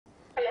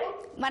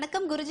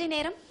வணக்கம் குருஜி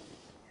நேரம்.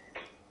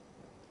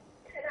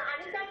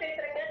 அனிதா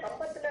பேசுறேங்க.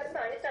 கம்பத்துல இருந்து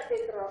அனிதா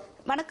பேசுறோம்.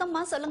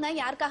 வணக்கம்மா, சொல்லுங்க,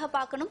 யாருக்காக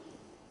பார்க்கணும்?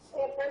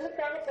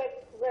 பொண்ணுக்காக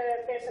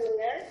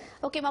பேசணுங்க.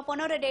 ஓகேம்மா,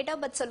 பொண்ணோட டேட்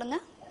ஆஃப் பர்த் சொல்லுங்க.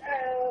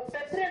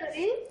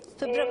 பிப்ரவரி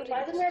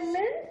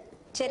 11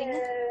 சரிங்க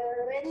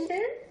 2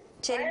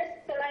 சரி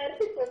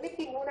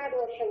 1993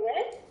 வருஷங்க.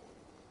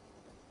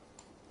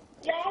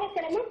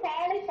 வியாழக்கிழமை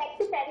காலை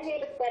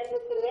 10:17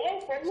 பிறந்துச்சுங்க.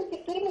 பொண்ணுக்கு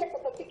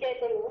திருமணத்தை பத்தி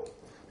கேட்கணும்.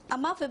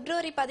 அம்மா,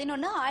 பிப்ரவரி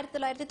 11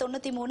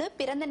 1993,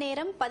 பிறந்த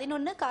நேரம்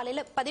 11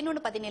 காலையில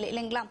 11:17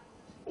 இல்லைங்களா?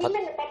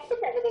 இல்லங்க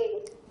 10:17.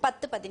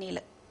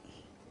 10:17.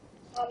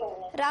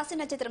 ஆமாங்க. ராசி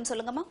நட்சத்திரம்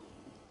சொல்லுங்கம்மா.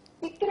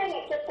 சித்திரை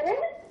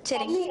நட்சத்திரம்.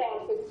 சரிங்க.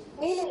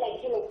 மீன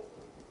லக்னம்.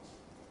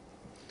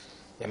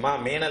 ஏம்மா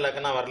மீன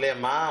லக்னம்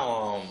வரலையம்மா,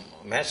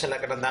 மேஷ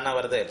லக்னம் தானே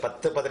வருது.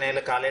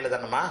 10:17 காலையில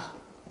தானம்மா?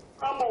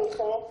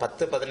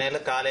 10:17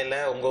 காலையில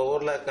உங்க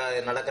ஊர்ல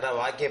நடக்கிற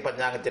வாக்கிய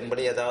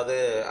பஞ்சாங்கத்தின்படி ஏதாவது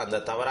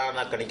அந்த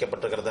தவறான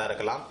கணிக்கப்பட்டிருக்கிறதா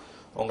இருக்கலாம்.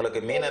 உங்களுக்கு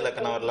மீன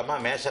லக்னம் வரலாமா,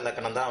 மேஷ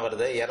லக்னம் தான்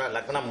வருது. ஏன்னா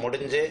லக்னம்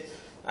முடிஞ்சு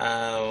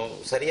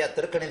சரியா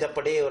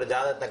திருக்கணிதப்படி ஒரு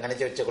ஜாதகத்தை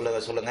கணிச்சு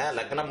வச்சுக்கொள்ள சொல்லுங்க.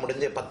 லக்னம்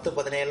முடிஞ்சு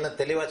 10:17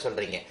 தெளிவா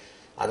சொல்றீங்க.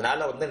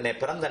 அதனால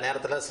பிறந்த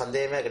நேரத்துல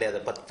சந்தேகமே கிடையாது.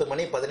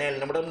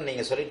 10:17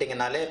 நீங்க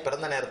சொல்லிட்டீங்கனாலே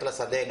பிறந்த நேரத்துல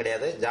சந்தேகம்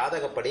கிடையாது.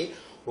 ஜாதகப்படி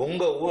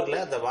உங்க ஊர்ல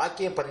அந்த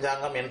வாக்கிய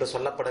பஞ்சாங்கம் என்று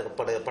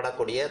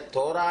சொல்லப்படக்கூடிய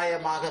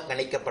தோராயமாக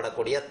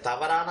கணிக்கப்படக்கூடிய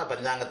தவறான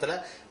பஞ்சாங்கத்துல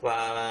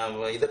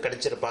இது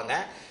கணிச்சிருப்பாங்க.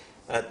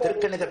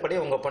 திருக்கணிதப்படி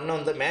உங்க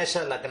பொண்ணு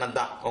மேஷ லக்னம்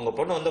தான். உங்க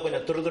பொண்ணு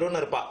கொஞ்சம்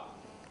துருதுருன்னு இருப்பா,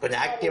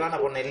 கொஞ்சம் ஆக்டிவான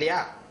பொண்ணு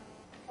இல்லையா?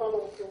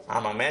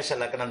 ஆமா, மேஷ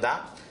லக்னம்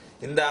தான்.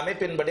 இந்த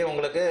அமைப்பின்படி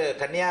உங்களுக்கு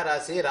கன்னியா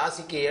ராசி,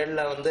 ராசிக்கு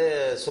 7ல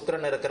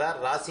சுக்கிரன் இருக்கிறார்,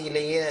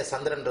 ராசியிலேயே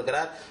சந்திரன்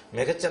இருக்கிறார்.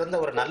 மிகச்சிறந்த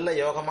ஒரு நல்ல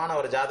யோகமான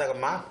ஒரு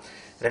ஜாதகமா.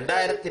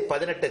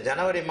 2018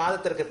 ஜனவரி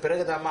மாதத்திற்கு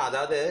பிறகுதாமா,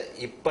 அதாவது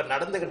இப்ப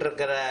நடந்துகிட்டு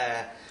இருக்கிற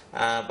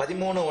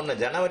 13/1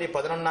 ஜனவரி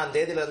 11ஆம்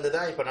தேதியிலிருந்து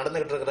தான் இப்ப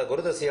நடந்துகிட்டு இருக்கிற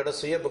குருதசையோட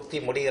சுயபுக்தி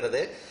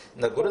முடிகிறது.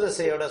 இந்த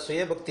குருதசையோட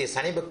சுயபுக்தி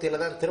சனி புக்தியில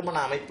தான் திருமண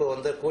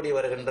அமைப்பு கூடி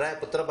வருகின்ற,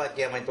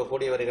 புத்திரபாக்கிய அமைப்பு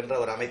கூடி வருகின்ற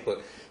ஒரு அமைப்பு.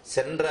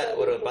 சென்ற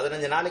ஒரு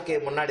 15 நாளைக்கு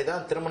முன்னாடி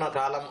தான் திருமண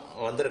காலம்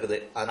வந்திருக்குது.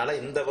 அதனால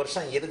இந்த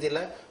வருஷம் இறுதியில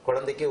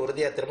குழந்தைக்கு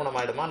உறுதியா திருமணம்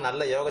ஆயிடுமா.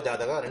 நல்ல யோக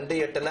ஜாதகம்.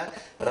 2/8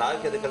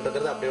 ராகு எதுக்கள்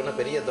இருக்கிறது. அப்படி ஒன்றும்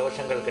பெரிய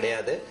தோஷங்கள்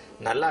கிடையாது.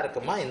 நல்லா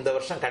இருக்குமா. இந்த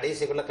வருஷம்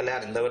கடைசிக்குள்ள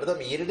கல்யாணம். இந்த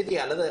வருடம் இறுதி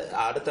அல்லது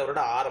அடுத்த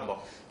வருடம்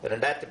ஆரம்பம்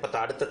 2010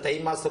 அடுத்த தை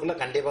மாசத்துக்குள்ள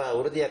கண்டிப்பா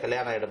உறுதியா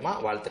கல்யாணம் ஆயிடுமா.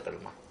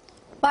 வாழ்த்துக்கள்மா.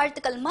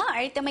 வாழ்த்துக்கள்மா,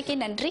 அழைத்தமைக்கு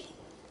நன்றி.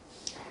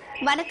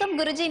 வணக்கம்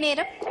குருஜி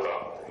நேரம்.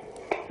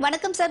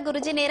 வணக்கம் சார்,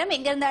 குருஜி நேரம்.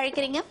 எங்க இருந்து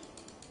அழைக்கிறீங்க?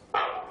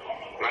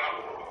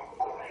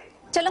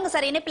 சொல்லுங்க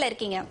சார், இணைப்புல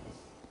இருக்கீங்க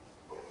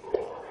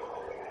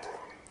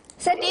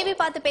சார். டிவி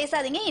பார்த்து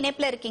பேசாதீங்க,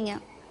 இணைப்புல இருக்கீங்க.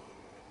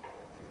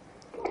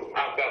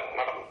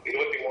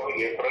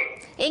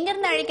 எங்க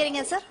இருந்து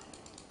அழைக்கிறீங்க சார்?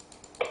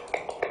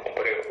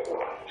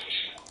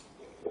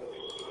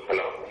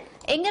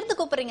 எங்க இருந்து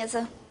கூப்பிடுறீங்க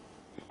சார்?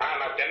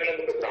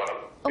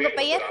 உங்க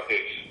பெயர்?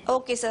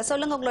 ஓகே சார்,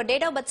 சொல்லுங்க, உங்களோட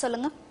டேட் ஆஃப் பர்த்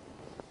சொல்லுங்க.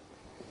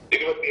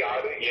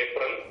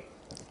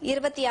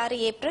 26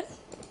 ஏப்ரல்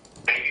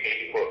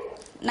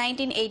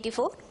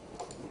 1984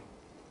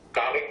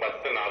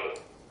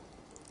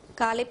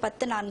 காலை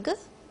 10:04.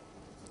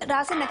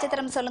 ராசி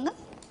நட்சத்திரம் சொல்லுங்க.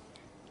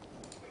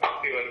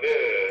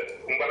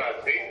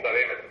 கும்பராசி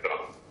சதய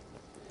நட்சத்திரம்.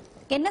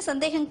 என்ன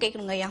சந்தேகம்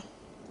கேட்கணுங்க ஐயா?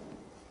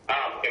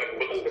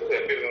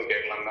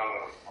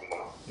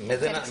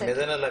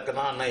 மிதன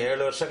லக்னம் இன்னும்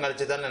 7 வருஷம்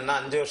கழிச்சு தான், இன்னும்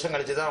 5 வருஷம்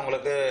கழிச்சு தான்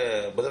உங்களுக்கு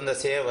புதன்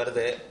தசையே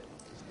வருது.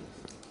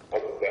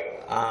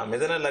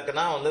 மிதன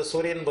லக்னம்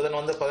சூரியன் புதன்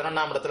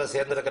 11ஆம் இடத்துல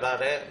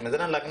சேர்ந்திருக்கிறாரு.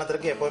 மிதன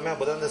லக்னத்திற்கு எப்பவுமே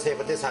புதன் தசையை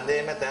பத்தி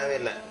சந்தேகமே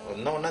தேவையில்லை.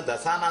 இன்னொன்னு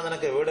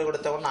தசாநாதனுக்கு வீடு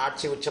கொடுத்தவன்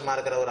ஆட்சி உச்சமா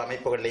இருக்கிற ஒரு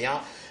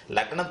அமைப்புகள்லையும்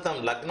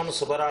லக்னம்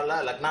சுபரால,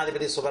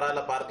 லக்னாதிபதி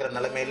சுபரால பார்க்கிற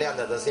நிலைமையிலே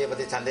அந்த தசையை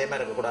பத்தி சந்தேகமே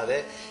இருக்கக்கூடாது.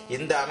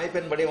 இந்த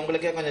அமைப்பின்படி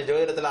உங்களுக்கே கொஞ்சம்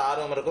ஜோதிடத்துல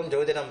ஆர்வம் இருக்கும்,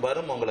 ஜோதிடம்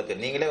வரும்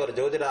உங்களுக்கு. நீங்களே ஒரு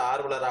ஜோதிட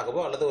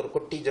ஆர்வலராகவோ அல்லது ஒரு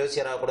குட்டி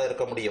ஜோசியராக கூட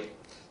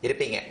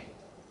இருப்பீங்க.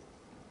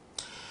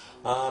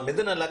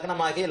 மிதுன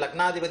லக்னமாகி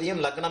லக்னாதிபதியும்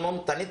லக்னமும்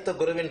தனித்த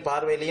குருவின்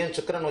பார்வையிலையும்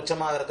சுக்கிரன்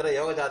உச்சமாக இருக்கிற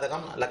யோக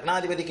ஜாதகம்.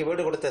 லக்னாதிபதிக்கு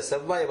வீடு கொடுத்த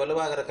செவ்வாய்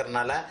வலுவாக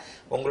இருக்கிறதுனால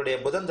உங்களுடைய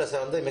புதன்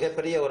தசை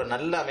மிகப்பெரிய ஒரு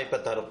நல்ல அமைப்பை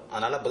தரும்.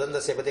 அதனால புதன்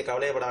தசையை பத்தி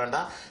கவலைப்பட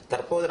வேண்டாம்.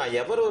 தற்போது நான்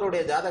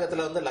எவருடைய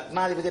ஜாதகத்துல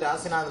லக்னாதிபதி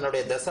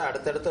ராசிநாதனுடைய தசை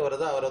அடுத்தடுத்து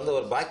வருதோ அவர்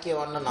ஒரு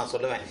பாக்கியவான்னு நான்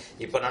சொல்லுவேன்.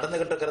 இப்ப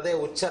நடந்துகிட்டு இருக்கிறதே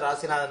உச்ச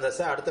ராசிநாதன்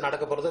தசை. அடுத்து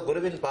நடக்க போறது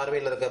குருவின்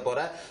பார்வையில் இருக்க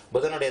போற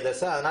புதனுடைய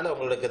தசை. அதனால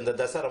உங்களுக்கு இந்த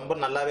தசை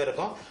ரொம்ப நல்லாவே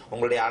இருக்கும்.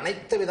 உங்களுடைய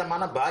அனைத்து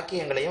விதமான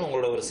பாக்கியங்களையும்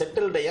உங்களுடைய ஒரு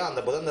செட்டில்டையும்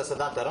அந்த புதன் தசை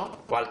தான் தரும்.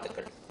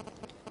 வாழ்த்துக்கள்.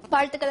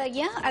 வாழ்த்துக்கள்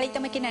ஐயா,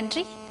 அழைத்தமைக்கு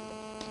நன்றி.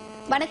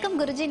 வணக்கம்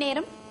குருஜி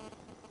நேரம்.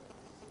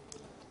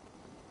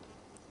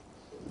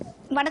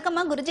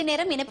 வணக்கம்மா, குருஜி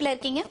நேரம், இணைப்புல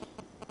இருக்கீங்க.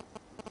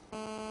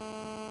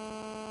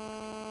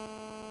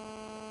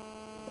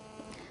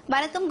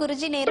 வணக்கம்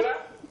குருஜி நேரம்.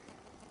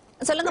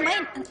 சொல்லுங்கம்மா,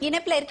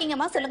 இணைப்புல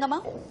இருக்கீங்கம்மா, சொல்லுங்கம்மா.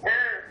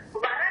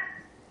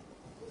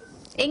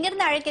 எங்க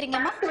இருந்து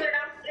அழைக்கிறீங்கம்மா?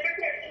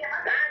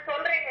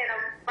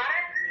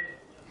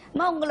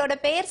 உங்களோட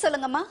பெயர்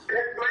சொல்லுங்கம்மா.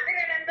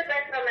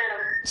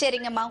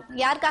 சரிங்கம்மா,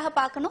 யாருக்காக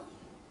பார்க்கணும்?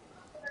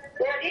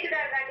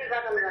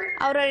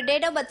 அவரோட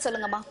டேட் ஆஃப் பர்த்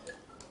சொல்லுங்கம்மா.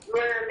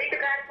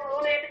 வீட்டுக்காருக்கு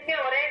 3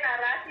 ஒரே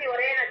ராசி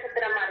ஒரே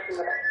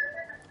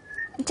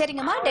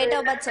சரிங்கம்மா, டேட்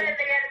ஆஃப் பர்த்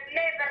சொல்லுங்க.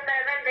 பிள்ளை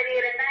பிறந்ததுதான்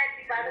தெரியும்.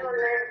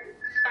 2011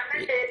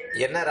 12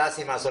 என்ன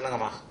ராசிமா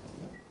சொல்லுங்கம்மா.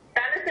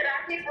 தனுசு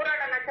ராசி,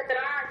 பூராட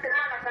நட்சத்திரம், சிம்ம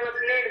லக்னம்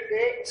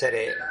பிள்ளைகளுக்கு.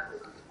 சரி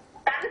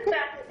தனுசு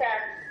ராசி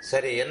சார்.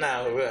 சரி, என்ன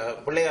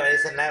பிள்ளைய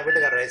வயசு என்ன,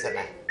 வீட்டுக்கார வயசு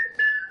என்ன?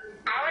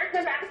 அவருக்கு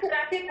தனுசு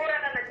ராசி,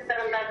 பூராட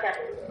நட்சத்திரம் தான் சார்.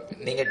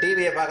 நீங்க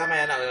டிவியை பார்க்காம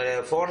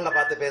போன்ல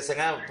பார்த்து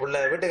பேசுங்க.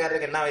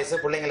 வீட்டுக்காரருக்கு என்ன வயசு,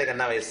 பிள்ளைங்களுக்கு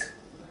என்ன வயசு?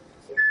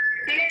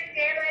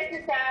 பிள்ளைக்கு 7 வயசு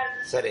சார்.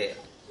 சரி,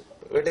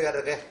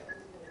 வீட்டுக்காரருக்கு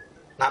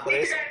 40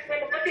 வயசு,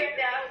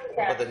 35 ஆகுது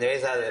சார். 35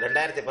 வயசு ஆகுது.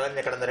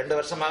 2015 கடந்த 2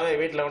 வருஷமாவே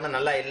வீட்டுல ஒண்ணும்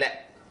நல்லா இல்ல.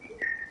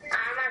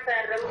 ஆமா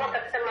சார், ரொம்ப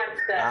கஷ்டமா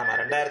இருக்கு சார். ஆமா,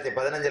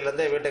 2015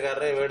 இருந்து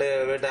வீட்டுக்காரரு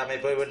வீட்டு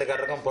அமைப்பு,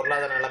 வீட்டுக்காரருக்கும்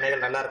பொருளாதார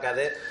நிலைமைகள் நல்லா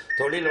இருக்காது.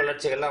 தொழில்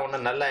வளர்ச்சிகள்லாம்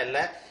ஒன்றும் நல்லா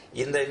இல்லை.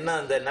 இன்னும்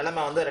இந்த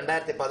நிலைமை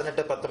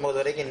 2018-19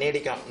 வரைக்கும்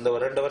நீடிக்கும். இந்த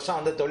ஒரு 2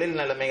 வருஷம் தொழில்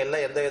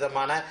நிலைமைகள்ல எந்த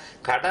விதமான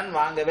கடன்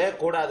வாங்கவே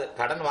கூடாது.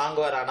 கடன்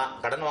வாங்குவார், ஆனா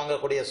கடன்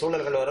வாங்கக்கூடிய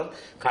சூழல்கள் வரும்.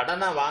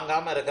 கடனை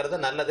வாங்காம இருக்கிறது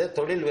நல்லது.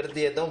 தொழில்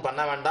விருத்தி எதுவும்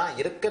பண்ண வேண்டாம்.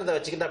 இருக்கிறத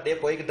வச்சுக்கிட்டு அப்படியே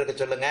போய்கிட்டு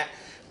இருக்க சொல்லுங்க.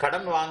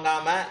 கடன்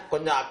வாங்காம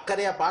கொஞ்சம்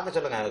அக்கறையா பார்க்க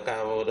சொல்லுங்க.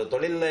 ஒரு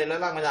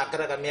தொழிலெல்லாம் கொஞ்சம்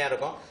அக்கறை கம்மியா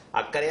இருக்கும்.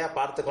 அக்கறையா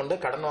பார்த்து கொண்டு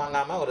கடன்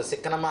வாங்காம ஒரு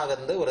சிக்கனமாக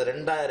இருந்து ஒரு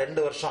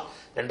 2 வருஷம்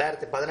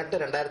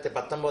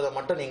 2018-2019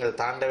 மட்டும் நீங்கள்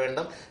தாண்ட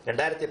வேண்டும்.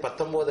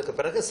 2019க்கு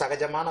பிறகு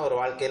சகஜமான ஒரு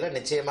வாழ்க்கையில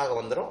நிச்சயமாக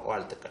வந்துடும்.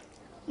 வாழ்த்துக்கள்.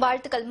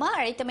 வாழ்த்துக்கள்மா,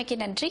 அழைத்தமைக்கு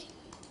நன்றி.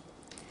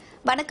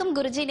 வணக்கம்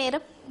குருஜி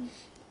நேரம்.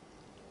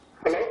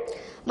 ஹலோ,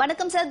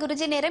 வணக்கம் சார்,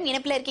 குருஜி நேரம்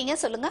இணைப்புல இருக்கீங்க,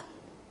 சொல்லுங்க.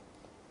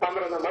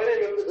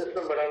 மதுரையிலிருந்து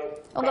பேசுறேன் மேடம்.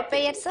 உங்க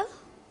பெயர் sir?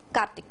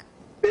 Karthik.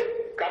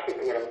 Karthik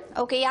madam.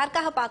 Okay,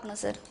 யாருக்காக பார்க்கணும்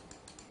சார்?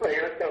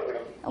 எனக்கு தான்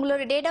மேடம்.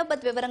 உங்களோட டேட் ஆஃப்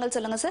பர்த் விவரங்கள்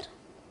சொல்லுங்க சார்.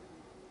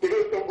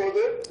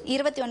 29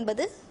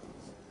 29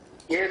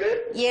 7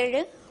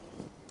 7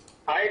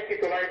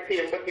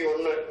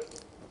 1981.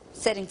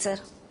 சரிங்க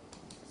சார்.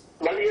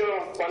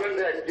 மதியம்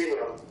 12:05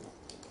 மேடம்.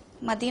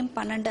 மதியம்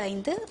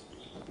 12:05.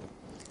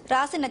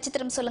 ராசி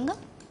நட்சத்திரம் சொல்லுங்க.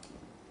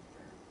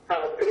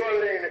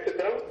 திருவாதிரை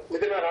நட்சத்திரம்,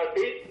 மிதுன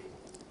ராசி,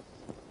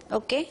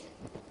 ஓகே.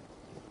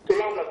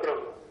 துலாம்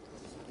லக்னம்.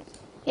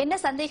 என்ன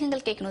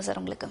சந்தேகங்கள் கேட்கணும் சார்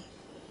உங்களுக்கு?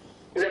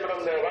 இதே மேடம்,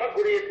 இந்த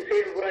வரக்கூடிய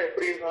திசைகள் பூரா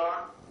எப்படி இருக்கும்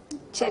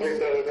சரி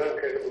அப்படின்றதுதான்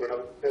கேட்கணும்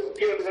மேடம்.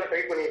 முக்கியத்துக்கு தான்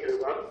ட்ரை பண்ணிட்டு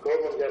இருக்கோம்.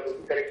 கவர்மெண்ட் ஜாப்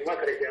கிடைக்குமா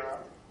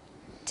கிடைக்கும்?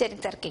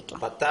 சரிங்க சார்,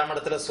 கேட்கலாம். 10ஆம்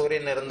இடத்துல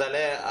சூரியன்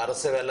இருந்தாலே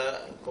அரசு வேலை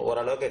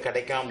ஓரளவுக்கு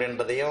கிடைக்கும்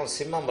அப்படின்றதையும்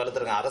சிம்மம்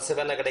வலுத்துருங்க. அரசு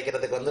வேலை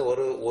கிடைக்கிறதுக்கு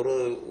ஒரு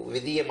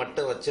விதியை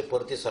மட்டும் வச்சு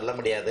பொருத்தி சொல்ல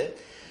முடியாது.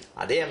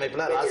 அதே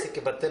அமைப்புல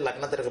ராசிக்கு 10,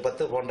 லக்னத்திற்கு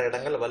 10 போன்ற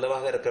இடங்கள்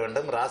வலுவாக இருக்க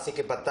வேண்டும்.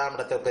 ராசிக்கு 10ஆம்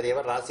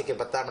இடத்துக்குரியவர் ராசிக்கு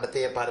 10ஆம்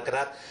இடத்தையே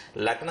பார்க்கிறார்.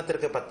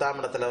 லக்னத்திற்கு 10ஆம்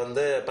இடத்துல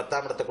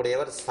 10ஆம்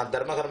இடத்துக்குரியவர்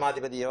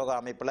தர்மகர்மாதிபதி யோகா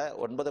அமைப்புல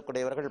 9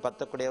 குடையவர்கள்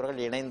 10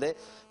 குடையவர்கள் இணைந்து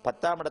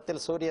 10ஆம்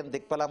இடத்தில் சூரியன்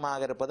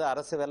திக்பலமாக இருப்பது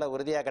அரசு வேலை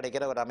உறுதியாக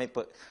கிடைக்கிற ஒரு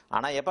அமைப்பு.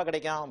 ஆனா எப்ப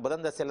கிடைக்கும்?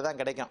 புதன் தசையில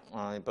தான் கிடைக்கும்.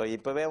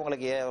 இப்பவே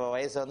உங்களுக்கு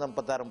வயசு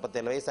 36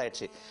 37 வயசு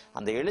ஆயிடுச்சு.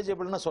 அந்த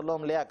எலிஜிபிள்னு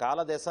சொல்லுவோம் இல்லையா,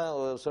 கால தேசம்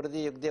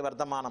சுருதி யுக்தி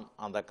வர்த்தமானம்.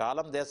 அந்த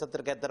காலம்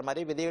தேசத்திற்கு ஏற்ற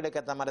மாதிரி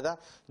விதிகளுக்கு ஏற்ற மாதிரி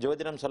தான்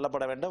ஜோதிடம்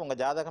சொல்லப்பட வேண்டும். உங்க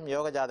ஜாதகம்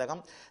யோக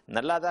ஜாதகம்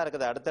நல்லா தான்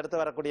இருக்குது. அடுத்தடுத்து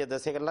வரக்கூடிய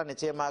திசைகள்லாம்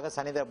நிச்சயமாக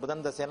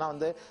புதன்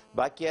திசையெல்லாம்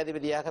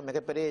பாக்கியாதிபதியாக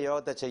மிகப்பெரிய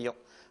யோகத்தை செய்யும்.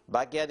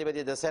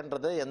 பாக்கியாதிபதி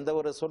திசைன்றது எந்த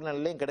ஒரு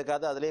சூழ்நிலையிலையும்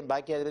கெடுக்காது. அதுலேயும்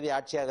பாக்கியாதிபதி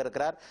ஆட்சியாக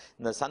இருக்கிறார்.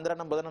 இந்த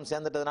சந்திரனும் புதனும்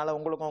சேர்ந்துட்டதுனால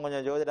உங்களுக்கும்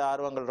கொஞ்சம் ஜோதிட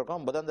ஆர்வங்கள்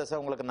இருக்கும். புதன் திசை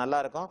உங்களுக்கு நல்லா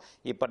இருக்கும்.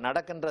 இப்ப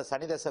நடக்கின்ற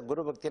சனி திசை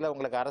குரு பக்தியில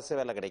உங்களுக்கு அரசு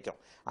வேலை கிடைக்கும்.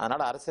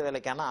 அதனால அரசு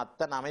வேலைக்கான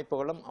அத்தனை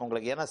அமைப்புகளும்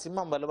உங்களுக்கு, ஏன்னா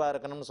சிம்மம் வலுவா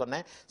இருக்கணும்னு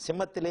சொன்னேன்.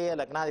 சிம்மத்திலேயே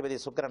லக்னாதிபதி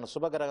சுக்கிரன்,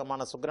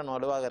 சுபகிரகமான சுக்கிரன்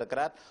வலுவாக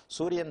இருக்கிறார்.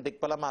 சூரியன்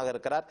திக்பலமாக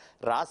இருக்கிறார்.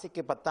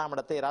 ராசிக்கு 10ஆம்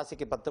இடத்தை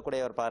ராசிக்கு 10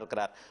 கூடையவர்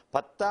பார்க்கிறார்.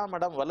 10ஆம்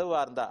இடம்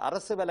வலுவா இருந்தா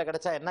அரசு வேலை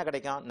கிடைச்சா என்ன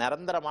கிடைக்கும்?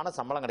 நிரந்தரமான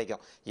சம்பளம்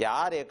கிடைக்கும்.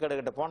 யார்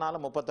எக்கெடுக்கிட்டு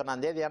போனாலும்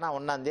 31ஆம் தேதி ஆனா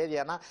 1ஆம் தேதி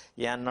ஆனா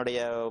என்னுடைய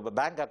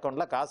பேங்க்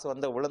அக்கௌண்ட்ல காசு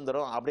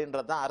விழுந்துரும்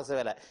அப்படின்றது தான் அரசு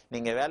வேலை.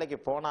 நீங்க வேலைக்கு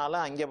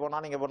போனாலும் அங்கே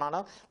போனாலும் இங்க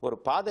போனாலும் ஒரு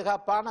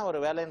பாதுகாப்பான ஒரு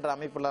வேலைன்ற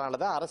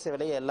அமைப்புலனாலதான் அரசு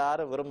வேலையை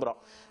எல்லாரும்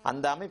விரும்புறோம்.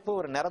 அந்த அமைப்பு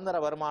ஒரு நிரந்தர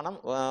வருமானம்.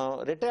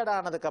 ரிட்டையர்ட்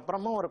ஆனதுக்கு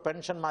அப்புறமும் ஒரு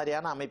பென்ஷன்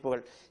மாதிரியான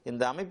அமைப்புகள்.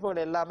 இந்த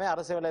அமைப்புகள் எல்லாமே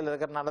அரசு வேலையில்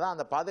இருக்கிறதுனால தான்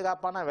அந்த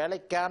பாதுகாப்பான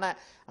வேலைக்கான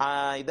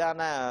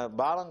இதான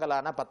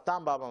பாவங்களான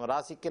 10ஆம் பாவம்,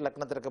 ராசிக்கு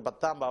லக்னத்திற்கு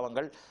 10ஆம்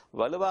பாவங்கள்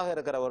வலுவாக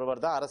இருக்கிற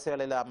ஒருவர் தான் அரசு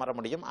வேலையில் அமர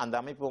முடியும். அந்த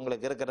அமைப்பு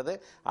உங்களுக்கு இருக்கிறது.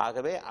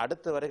 ஆகவே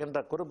அடுத்து வருகின்ற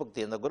குருபக்தி,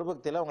 இந்த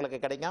குருபக்தியில உங்களுக்கு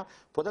கிடைக்கும்.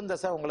 புதன்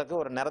தசை உங்களுக்கு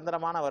ஒரு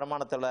நிரந்தரமான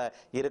வருமானத்துல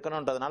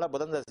இருக்கணும்ன்றதுனால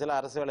புதன் தசையில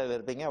அரசு வேலையில்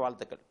இருப்பீங்க.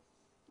 வாழ்த்துக்கள்.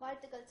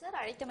 வாழ்த்துக்கள் சார்,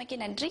 அழைத்தமைக்கு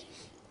நன்றி.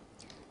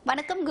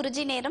 வணக்கம்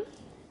குருஜி நேரம்.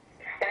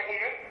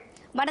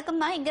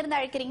 வணக்கம்மா, எங்க இருந்து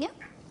அழைக்கிறீங்க?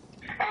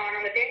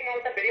 நாங்க தேனி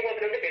மாவட்டம்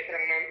பெரியபாளையத்துல இருந்து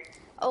பேசுறேங்க மேம்.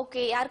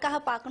 ஓகே, யாருக்காக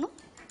பார்க்கணும்?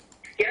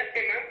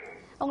 எனக்கு மேம்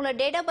உங்களோட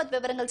டேட் ஆஃப் பர்த்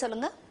விவரங்கள்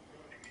சொல்லுங்க.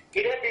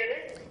 27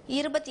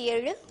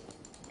 27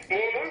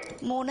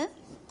 3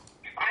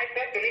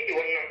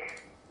 1991.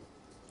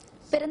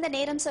 பிறந்த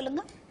நேரம்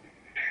சொல்லுங்க.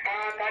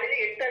 காலையில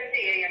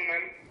 8:05 AM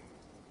மேம்.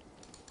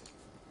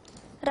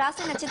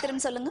 ராசி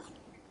நட்சத்திரம் சொல்லுங்க.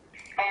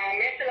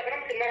 மேஷ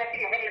லக்னம், சிம்ம ராசி,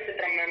 மகர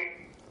நட்சத்திரம் மேம்.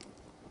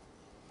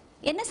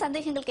 என்ன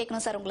சந்தேகங்கள்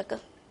கேட்கணும் சார் உங்களுக்கு?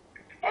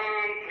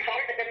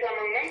 சால்ட்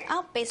பேசலாமா மேம்?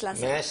 பேசலாம்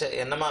சார். மேஷ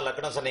என்னமா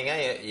லக்னம் சொன்னீங்க?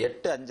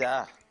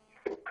 8:05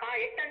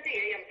 8:05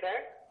 AM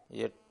சார்.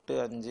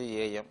 8:05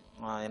 AM.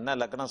 என்ன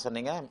லக்னம்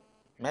சொன்னீங்க?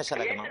 மேஷ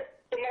லக்னம்.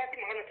 சிம்ம ராசி,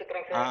 மகர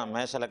நட்சத்திரம்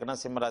மேஷ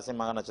லக்னம் சிம்ம ராசி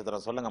மக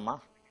நட்சத்திரம். சொல்லுங்கம்மா.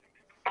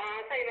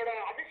 சார் என்னோட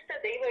அதிர்ஷ்ட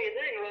தெய்வம்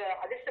எது, என்னோட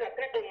அதிர்ஷ்ட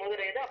ரத்னங்கள்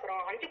மோதிரம் எது, அப்புறம்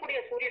 5 கூடிய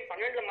சூரியன்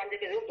 12ல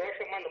மறைஞ்சது எது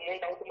தோஷமா, அந்த 3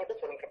 டவுட் மட்டும்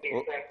சொல்லுங்க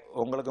please சார்.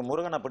 உங்களுக்கு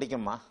முருகனை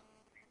பிடிக்குமா?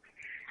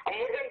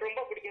 முருகன்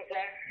ரொம்ப பிடிக்கும்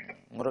சார்.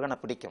 முருகனை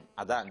பிடிக்கும்.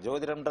 அதான்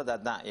ஜோதிடம்ன்றது.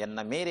 அதான்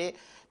என்னை மீறி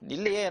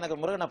இல்லையே எனக்கு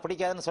முருகனை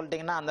பிடிக்காதுன்னு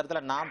சொல்லிட்டீங்கன்னா அந்த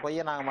இடத்துல நான்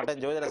பொய்யனாக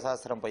மாட்டேன், ஜோதிட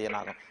சாஸ்திரம்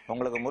பொய்யனாகும்.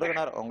 உங்களுக்கு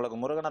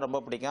முருகனை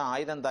ரொம்ப பிடிக்கும்,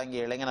 ஆயுதம்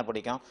தாங்கிய இளைஞனை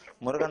பிடிக்கும்.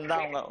 முருகன்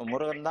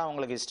தான்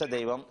உங்களுக்கு இஷ்ட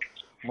தெய்வம்.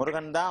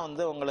 முருகன் தான்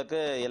உங்களுக்கு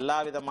எல்லா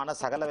விதமான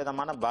சகல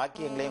விதமான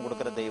பாக்கியங்களையும்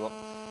கொடுக்குற தெய்வம்.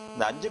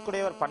 இந்த 5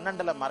 குடையவர்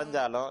 12ல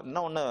மறைஞ்சாலும்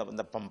இன்னொன்னு,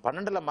 இந்த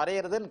 12ல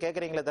மறையிறதுன்னு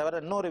கேட்குறீங்களே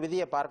தவிர இன்னொரு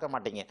விதியை பார்க்க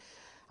மாட்டீங்க.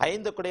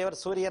 5 குடையவர்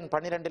சூரியன்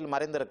 12ல்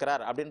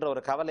மறைந்திருக்கிறார் அப்படின்ற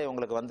ஒரு கவலை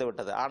உங்களுக்கு வந்து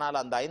விட்டது. ஆனால்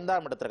அந்த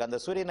 5ஆம் இடத்திற்கு அந்த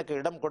சூரியனுக்கு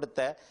இடம் கொடுத்த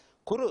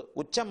குரு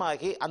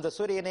உச்சமாகி அந்த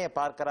சூரியனையே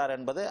பார்க்கிறார்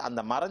என்பது அந்த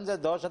மறைஞ்ச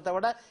தோஷத்தை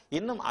விட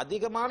இன்னும்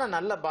அதிகமான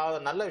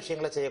நல்ல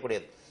விஷயங்களை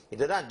செய்யக்கூடியது.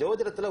 இதுதான்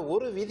ஜோதிடத்துல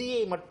ஒரு விதியை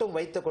மட்டும்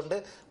வைத்துக்கொண்டு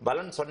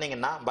பலன்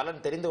சொன்னீங்கன்னா,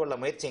 பலன் தெரிந்து கொள்ள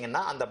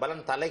முயற்சிங்கன்னா அந்த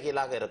பலன்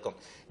தலைகீழாக இருக்கும்.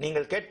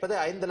 நீங்கள் கேட்பது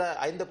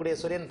 5 கூடிய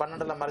சூரியன்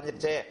 12ல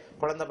மறைஞ்சிருச்சே,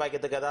 குழந்தை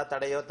பாக்கியத்துக்கு ஏதாவது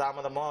தடையோ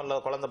தாமதமோ இல்ல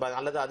குழந்தை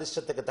அல்லது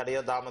அதிர்ஷ்டத்துக்கு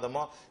தடையோ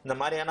தாமதமோ இந்த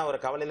மாதிரியான ஒரு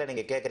கவலையில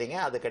நீங்க கேட்கறீங்க.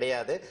 அது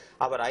கிடையாது.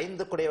 அவர்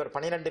 5 கூடியவர்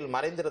 12ல்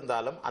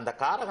மறைந்திருந்தாலும் அந்த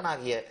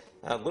காரகனாகிய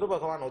குரு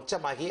பகவான்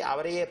உச்சமாகி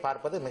அவரையே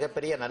பார்ப்பது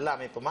மிகப்பெரிய நல்ல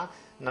அமைப்புமா,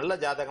 நல்ல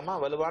ஜாதகமா,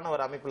 வலுவான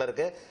ஒரு அமைப்புல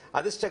இருக்கு.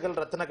 அதிர்ஷ்டங்கள்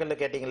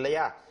ரத்தினக்கல் கேட்டீங்க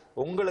இல்லையா,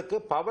 உங்களுக்கு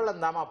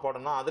பவளம் தாமா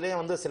போடணும்.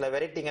 அதுலயும் சில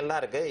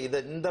வெரைட்டிங்கெல்லாம் இருக்கு.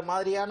 இந்த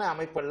மாதிரியான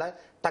அமைப்புல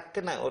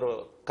டக்குன்னு ஒரு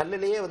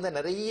கல்லிலேயே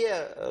நிறைய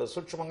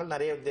சூட்சுமங்கள்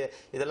நிறைய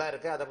இதெல்லாம்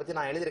இருக்கு. அதை பத்தி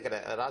நான்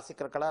எழுதியிருக்கிறேன். ராசி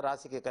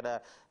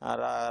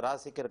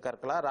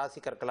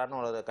கற்களான்னு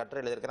ஒரு கட்டுரை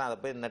எழுதியிருக்கிறேன். அதை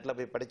போய் நெட்ல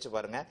போய் படிச்சு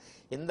பாருங்க.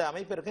 இந்த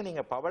அமைப்பிற்கு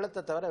நீங்க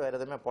பவளத்தை தவிர வேற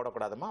எதுவுமே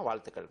போடக்கூடாதுமா.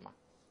 வாழ்த்துக்கள்மா.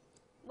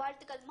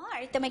 வாழ்த்துக்கள்மா.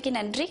 அழைத்தமைக்கு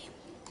நன்றி.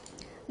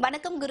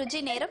 வணக்கம் குருஜி.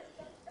 நேரம்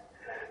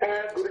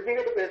குருஜி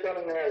கிட்ட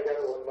பேசணுங்க.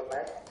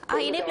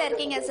 இணைப்புல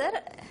இருக்கீங்க சார்.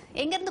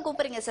 எங்க இருந்து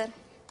கூப்பிடுறீங்க சார்?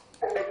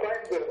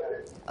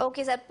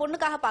 Okay sir.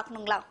 பொண்ணுக்காக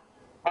பாக்கணுங்களா?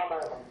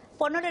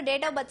 பொண்ணோட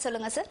டேட் ஆஃப் பர்த்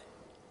சொல்லுங்க சார்.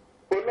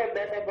 பொண்ணோட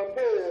டேட் ஆஃப்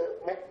பர்த்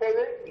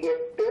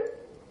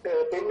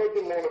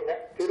 30/8/93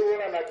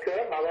 திருவோண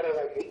நட்சத்திரம் மகர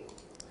ராசி.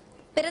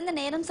 பிறந்த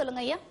நேரம்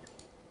சொல்லுங்க ஐயா.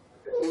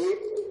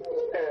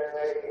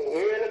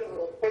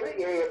 7:30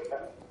 AM.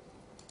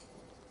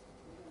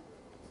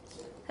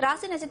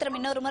 ராசி நட்சத்திரம்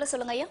இன்னொரு முறை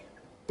சொல்லுங்க ஐயா.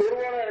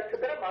 திருவோண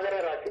நட்சத்திரம் மகர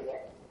ராசிங்க.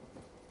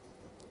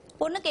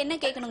 பொண்ணுக்கு என்ன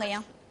கேட்கணுங்க ஐயா?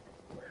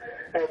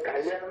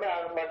 கல்யாணமே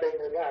ஆக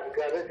மாட்டேங்குது.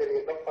 அதுக்காக சரி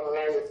என்ன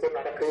பண்ணலாம், எப்ப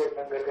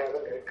நடக்குதுங்கிறதுக்காக.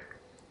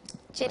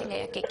 சரிங்க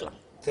ஐயா, கேட்கலாம்.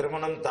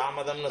 திருமணம்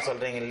தாமதம்னு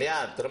சொல்றீங்க இல்லையா?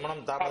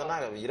 திருமணம் தாமதம்னா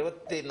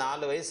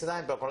 24 வயசு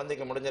தான் இப்ப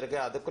குழந்தைக்கு முடிஞ்சிருக்கு.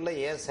 அதுக்குள்ள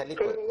ஏன்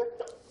சலிப்பு?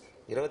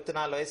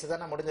 24 வயசு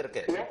தானே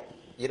முடிஞ்சிருக்கு.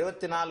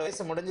 24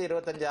 வயசு முடிஞ்சு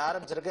 25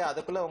 ஆரம்பிச்சிருக்கு.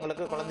 அதுக்குள்ள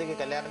உங்களுக்கு குழந்தைக்கு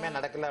கல்யாணமே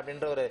நடக்கல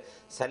அப்படின்ற ஒரு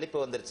சலிப்பு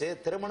வந்துருச்சு.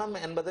 திருமணம்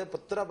என்பது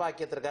புத்திர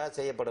பாக்கியத்திற்காக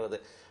செய்யப்படுவது.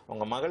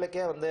 உங்க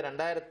மகளுக்கே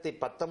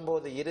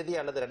 2019 இறுதி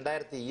அல்லது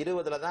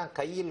 2020 தான்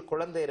கையில்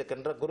குழந்தை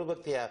இருக்கின்ற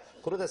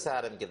குருதசை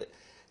ஆரம்பிக்குது.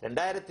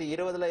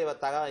 2020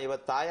 இவ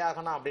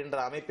தாயாகணும் அப்படின்ற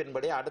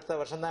அமைப்பின்படி அடுத்த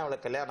வருஷம் தான்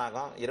இவளுக்கு கல்யாணம்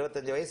ஆகும்.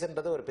 25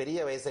 வயசுன்றது ஒரு பெரிய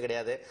வயசு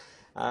கிடையாது.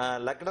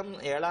 லக்னம்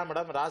 7ஆம்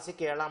இடம்,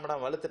 ராசிக்கு 7ஆம்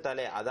இடம்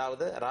வலுத்துட்டாலே,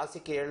 அதாவது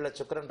ராசிக்கு 7ல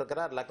சுக்கிரன்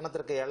இருக்கிறார்,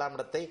 லக்னத்திற்கு 7ஆம்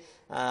இடத்தை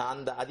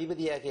அந்த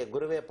அதிபதியாகிய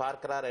குருவே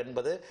பார்க்கிறார்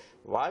என்பது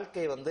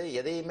வாழ்க்கை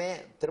எதையுமே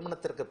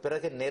திருமணத்திற்கு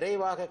பிறகு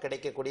நிறைவாக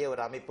கிடைக்கக்கூடிய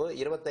ஒரு அமைப்பு.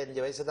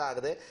 25 வயசு தான்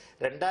ஆகுது.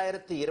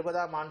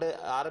 2020ஆம் ஆண்டு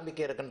ஆரம்பிக்க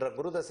இருக்கின்ற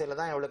குரு தசையில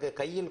தான் இவளுக்கு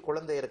கையில்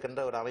குழந்தை இருக்கின்ற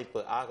ஒரு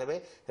அமைப்பு. ஆகவே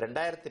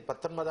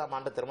 2019ஆம்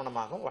ஆண்டு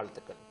திருமணமாகும்.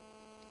 வாழ்த்துக்கள்.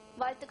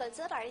 வாழ்த்துக்கள்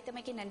சார்.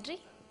 அழைத்தமைக்கு நன்றி.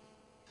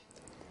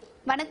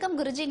 வணக்கம்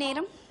குருஜி.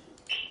 நேரம்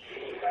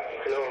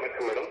ஹலோ,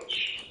 வணக்கம் மேடம்.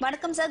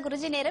 வணக்கம் சார்.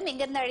 குருஜி நேரம்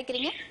எங்க இருந்து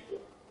அழைக்கிறீங்க?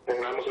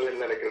 நாமக்கல்ல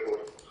இருந்து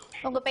அழைக்கிறேன்.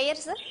 உங்க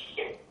பெயர் சார்?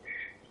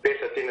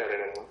 பேர்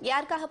சத்யநாராயணன்.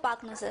 யாருக்காக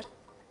பார்க்கணும் சார்?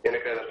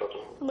 எனக்காக தான்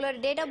பார்க்கணும். உங்களோட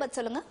டேட் ஆஃப் பர்த்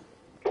சொல்லுங்க.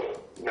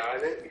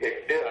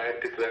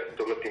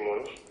 4/8/1993.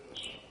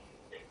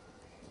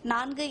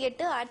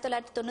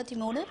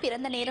 4/8/1993.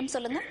 பிறந்த நேரம்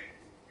சொல்லுங்க.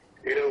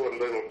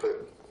 29:30.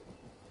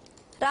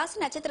 ராசி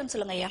நட்சத்திரம்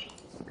சொல்லுங்க ஐயா.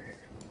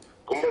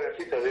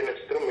 கும்பராசி, சதய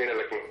நட்சத்திரம், மீன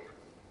லக்னம்.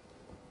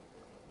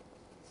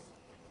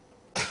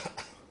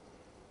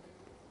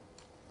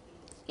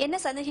 என்ன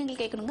சந்தேகங்கள்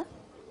கேட்கணுங்க?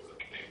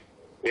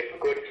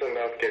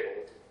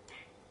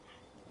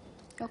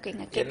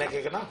 என்ன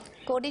கேட்கணும்?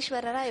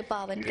 கோடீஸ்வரரா எப்ப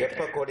ஆவீங்க?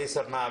 எப்ப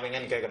கோடீஸ்வரன்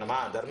ஆவீங்கன்னு கேட்கணுமா?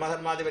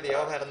 தர்மகர்மாதிபதி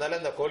யோகம்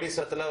இருந்தாலும் இந்த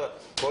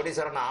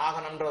கோடீஸ்வரன்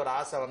ஆகணும்ன்ற ஒரு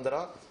ஆசை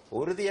வந்துடும்.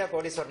 உறுதியா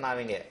கோடீஸ்வரன்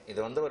ஆவீங்க. இது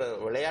ஒரு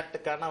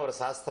விளையாட்டுக்கான ஒரு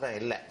சாஸ்திரம்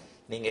இல்லை.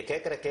 நீங்க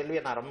கேட்கிற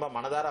கேள்வியை நான் ரொம்ப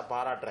மனதார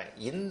பாராட்டுறேன்.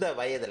 இந்த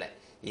வயதுல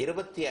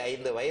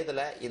 25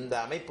 வயதுல இந்த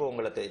அமைப்பு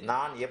உங்களுக்கு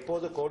நான்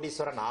எப்போது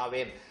கோடீஸ்வரன்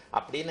ஆவேன்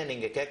அப்படின்னு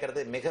நீங்க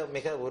கேட்கறது மிக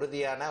மிக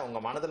உறுதியான உங்க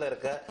மனதில்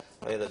இருக்க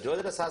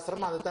ஜோதிட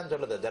சாஸ்திரம் அதுதான்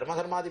சொல்லுது.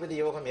 தர்மகர்மாதிபதி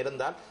யோகம்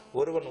இருந்தால்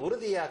ஒருவன்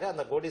உறுதியாக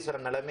அந்த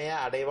கோடீஸ்வரன் நிலைமையை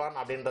அடைவான்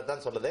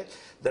அப்படின்றதான் சொல்லுது.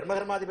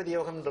 தர்மகர்மாதிபதி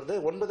யோகம்ன்றது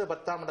 9,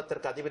 10ஆம்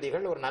இடத்திற்கு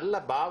அதிபதிகள் ஒரு நல்ல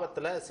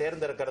பாவத்துல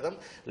சேர்ந்து இருக்கிறதும்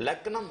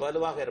லக்னம்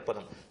வலுவாக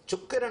இருப்பதும்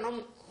சுக்கிரனும்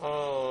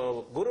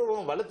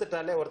குருவும்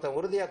வலுத்துட்டாலே ஒருத்தன்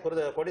உறுதியா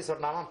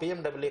கோடீஸ்வரனாவான்,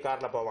 BMW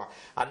கார்ல போவான்.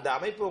 அந்த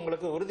அமைப்பு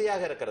உங்களுக்கு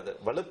உறுதியாக இருக்கிறது.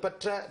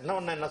 வலுப்பற்ற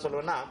இன்னொன்னு என்ன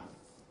சொல்லுவேன்னா,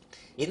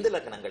 இந்து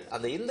லக்னங்கள்.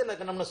 அந்த இந்து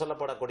லக்னம்னு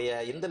சொல்லப்படக்கூடிய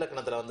இந்து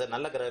லக்னத்துல வந்து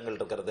நல்ல கிரகங்கள்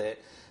இருக்கிறது,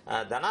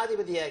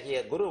 தனாதிபதியாகிய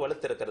குரு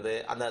வலுத்து இருக்கிறது,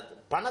 அந்த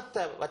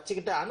பணத்தை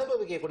வச்சுக்கிட்டு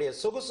அனுபவிக்கக்கூடிய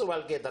சொகுசு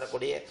வாழ்க்கையை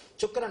தரக்கூடிய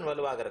சுக்கிரன்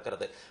வலுவாக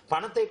இருக்கிறது.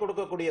 பணத்தை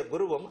கொடுக்கக்கூடிய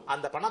குருவும்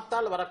அந்த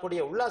பணத்தால் வரக்கூடிய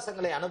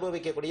உல்லாசங்களை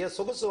அனுபவிக்கக்கூடிய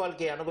சொகுசு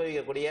வாழ்க்கையை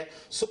அனுபவிக்கக்கூடிய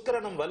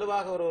சுக்கிரனும்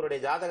வலுவாக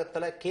ஒருவருடைய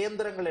ஜாதகத்துல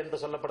கேந்திரங்கள் என்று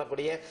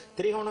சொல்லப்படக்கூடிய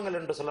திரிகோணங்கள்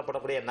என்று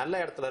சொல்லப்படக்கூடிய நல்ல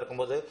இடத்துல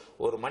இருக்கும்போது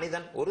ஒரு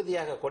மனிதன்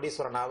உறுதியாக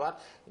கோடீஸ்வரன் ஆவார்.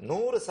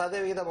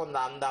 100%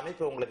 அந்த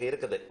அமைப்பு உங்களுக்கு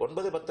இருக்குது.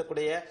 9-10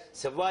 கூடிய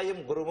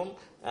செவ்வாயும் குருவும்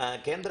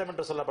கேந்திரம்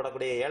என்று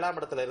சொல்லப்படக்கூடிய 7ஆம்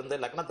இடத்துல இருந்து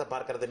லக்னத்தை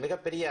பார்க்கிறது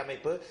மிகப்பெரிய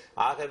அமைப்பு.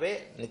 ஆகவே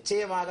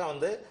நிச்சயமாக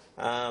வந்து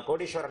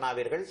கோடீஸ்வரன்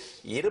ஆவீர்கள்.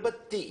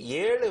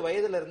 27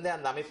 வயதுல இருந்தே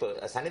அந்த அமைப்பு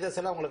சனி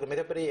தசையில உங்களுக்கு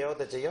மிகப்பெரிய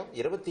யோகத்தை செய்யும்.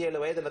 27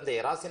 வயதுல இருந்து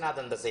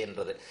ராசிநாதன் தசை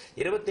என்றது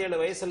 27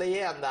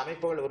 வயசுலயே அந்த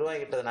அமைப்புகள்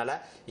உருவாகிட்டதுனால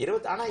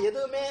ஆனா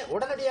எதுவுமே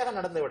உடனடியாக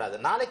நடந்து விடாது.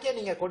 நாளைக்கே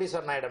நீங்க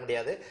கோடீஸ்வரன் ஆயிட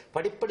முடியாது.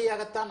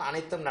 படிப்படியாகத்தான்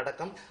அனைத்தும்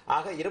நடக்கும்.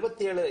 ஆக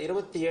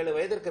 27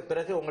 வயதிற்கு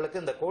பிறகு உங்களுக்கு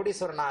இந்த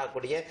கோடீஸ்வரன்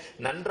ஆகக்கூடிய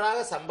நன்றாக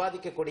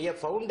சம்பாதிக்கக்கூடிய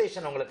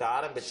பவுண்டேஷன் உங்களுக்கு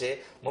ஆரம்பிச்சு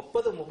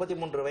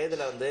 30-33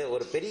 வயதுல வந்து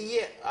ஒரு பெரிய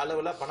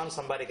அளவுல பணம்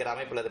சம்பாதிக்கிற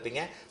அமைப்புல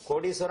இருப்பீங்க.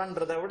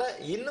 கோடீஸ்வரன்றதை விட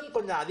இன்னும்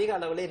கொஞ்சம் அதிக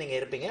அளவுல நீங்க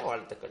இருப்பீங்க.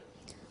 வாழ்த்துக்கள்.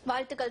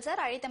 வாழ்த்துக்கள்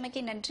சார்,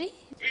 அழைத்தமைக்கு நன்றி.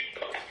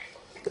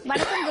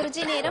 வணக்கம்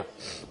குருஜி நேரம்.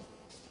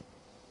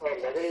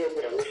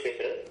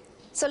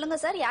 சொல்லுங்க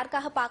சார்,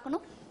 யாருக்காக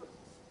பார்க்கணும்?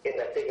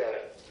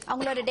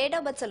 அவங்களோட டேட்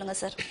ஆஃப் பர்த் சொல்லுங்க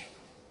சார்.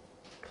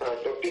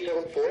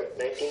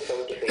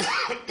 27/4/1975.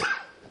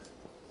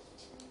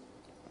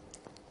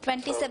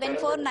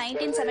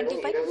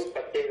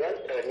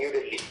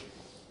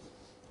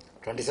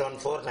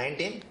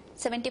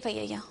 27/4/1975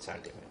 ஐயா.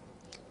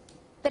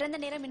 பிறந்த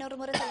நேரம் இன்னொரு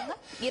முறை சொல்லுங்க.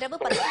 இரவு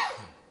 10.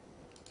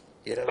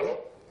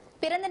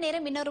 பிறந்த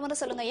நேரம் இன்னொரு முறை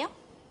சொல்லுங்க ஐயா.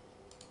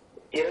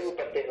 இரவு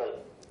 10.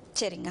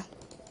 சரிங்க.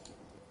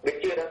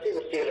 விருச்சிக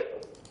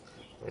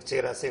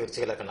ராசி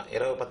விருச்சிக லக்னம்.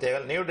 இரவு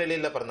 10 நியூ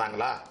டெல்லியில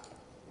பிறந்தாங்களா?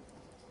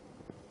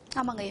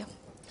 ஆமாங்க ஐயா.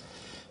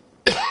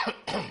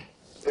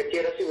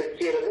 விருச்சிக ராசி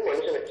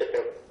மனுஷ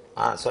நட்சத்திரம்.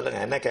 சொல்லுங்க,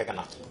 என்ன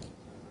கேட்கணும்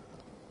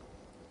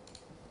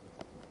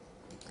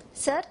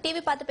சார்?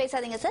 டிவி பார்த்து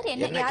பேசாதீங்க சார்.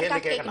 என்ன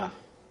யாருக்காக கேட்கணும்?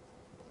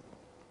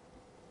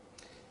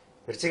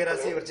 விருச்சிக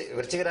ராசி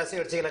விருச்சிக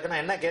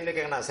லக்னம் என்ன கேள்வி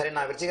கேட்கணும்? சரி,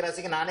 நான் விருச்சிக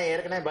ராசிக்கு நானே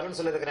ஏற்கனவே பலன்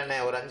சொல்லிருக்கிறேன்.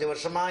 ஒரு 5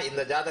 வருஷமா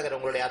இந்த ஜாதகர்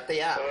உங்களுடைய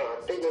அத்தையா?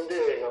 அத்தைக்கு வந்து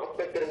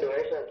 42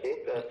 வயசாச்சு.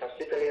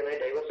 ஃபர்ஸ்ட் கல்யாணம்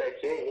டைவர்ஸ்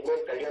ஆயிடுச்சு.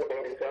 இன்னொரு கல்யாணம்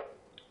பண்ணிருக்கா.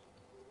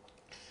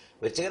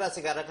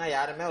 விருச்சிகராசிக்காரங்க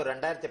யாருமே ஒரு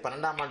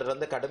 2012ஆம் ஆண்டுல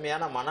இருந்து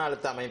கடுமையான மன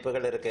அழுத்த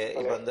அமைப்புகள் இருக்கு.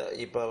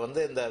 இப்ப வந்து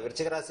இந்த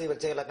விருச்சிகராசி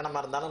விருச்சிக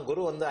லக்னமா இருந்தாலும்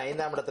குரு வந்து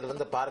 5ஆம் இடத்துல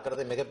இருந்து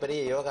பார்க்கிறது மிகப்பெரிய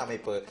யோக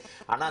அமைப்பு.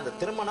 ஆனா அந்த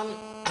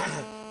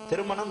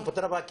திருமணம்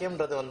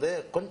புத்திரபாக்கியம்ன்றது வந்து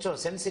கொஞ்சம்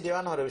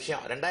சென்சிட்டிவான ஒரு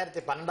விஷயம்.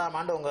 2012ஆம்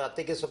ஆண்டு உங்க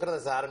அத்தைக்கு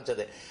சுக்கிரதசை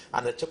ஆரம்பிச்சது.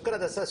 அந்த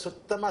சுக்கிரதசை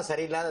சுத்தமா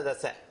சரியில்லாத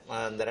தசை.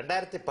 இந்த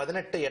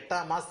 2018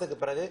 8ஆம் மாசத்துக்கு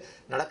பிறகு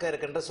நடக்க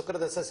இருக்கின்ற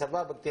சுக்கிரதசை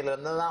செவ்வாய் பக்தியில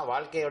இருந்து தான்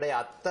வாழ்க்கையுடைய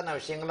அத்தனை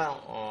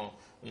விஷயங்களும்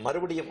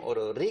மறுபடியும்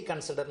ஒரு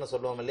ரீகன்சிடர்னு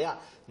சொல்லுவோம் இல்லையா,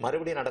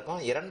 மறுபடியும்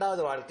நடக்கும்.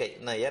 2வது வாழ்க்கை.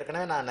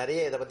 ஏற்கனவே நான்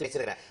நிறைய இதை பத்தி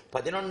வச்சிருக்கிறேன்.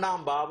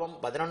 11ஆம் பாவம்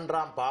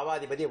 11ஆம்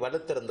பாவாதிபதி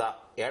வலுத்திருந்தா,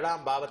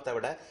 7ஆம் பாவத்தை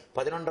விட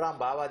 11ஆம்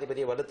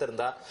பாவாதிபதி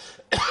வலுத்திருந்தா,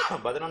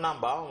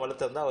 11ஆம் பாவம்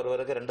வலுத்திருந்தா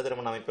ஒருவருக்கு 2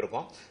 திருமண அமைப்பு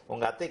இருக்கும்.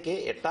 உங்க அத்தைக்கு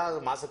 8வது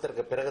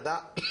மாசத்திற்கு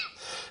பிறகுதான்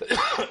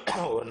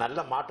ஒரு நல்ல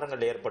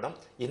மாற்றங்கள் ஏற்படும்.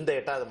 இந்த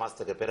 8வது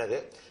மாசத்துக்கு பிறகு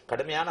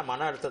கடுமையான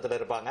மன அழுத்தத்தில்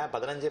இருப்பாங்க.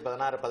 15,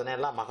 16,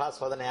 17 மகா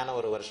சோதனையான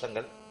ஒரு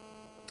வருஷங்கள்.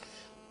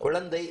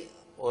 குழந்தை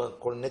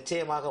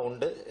நிச்சயமாக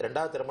உண்டு.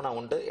 2வது திருமணம்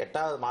உண்டு.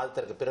 8வது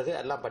மாதத்திற்கு பிறகு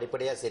எல்லாம்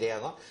படிப்படியா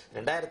சரியாகும்.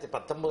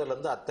 2019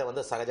 இருந்து அத்தை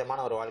வந்து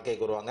சகஜமான ஒரு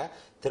வாழ்க்கைக்கு வருவாங்க.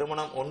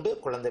 திருமணம் உண்டு,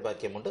 குழந்தை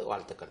பாக்கியம் உண்டு.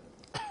 வாழ்த்துக்கள்.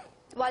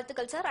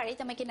 வாழ்த்துக்கள் சார்,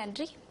 அழைத்தமைக்கு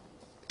நன்றி.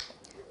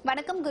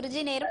 வணக்கம்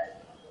குருஜி நேரம்.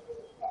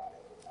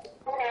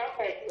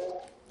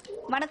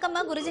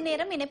 வணக்கம்மா குருஜி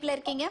நேரம், இணைப்புல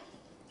இருக்கீங்க.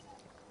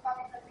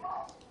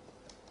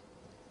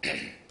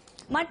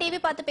 டிவி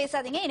பார்த்து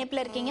பேசாதீங்க,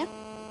 இணைப்புல இருக்கீங்க.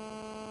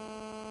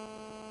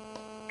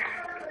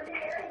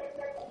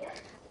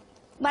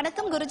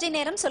 வணக்கம் குருஜி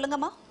நேரம்,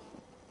 சொல்லுங்கம்மா.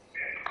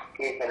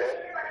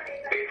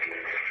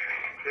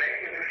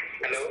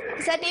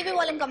 சார் டிவி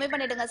வால்யூம் கம்மி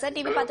பண்ணிடுங்க சார்.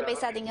 டிவி பார்த்து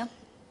பேசாதீங்க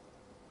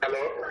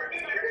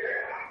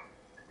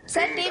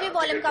சார். டிவி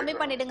வால்யூம் கம்மி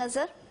பண்ணிடுங்க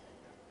சார்.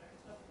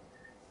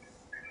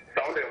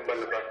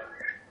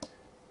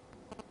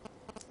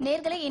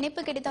 நேர்களை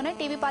இணைப்பு கிடைத்தோன்னே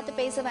டிவி பார்த்து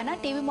பேச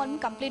வேணாம். டிவி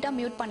வால்யூம் கம்ப்ளீட்டா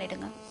மியூட்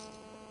பண்ணிடுங்க.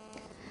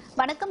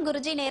 வணக்கம்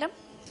குருஜி நேரம்.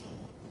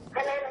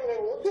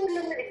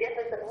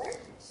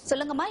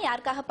 சொல்லுங்கம்மா,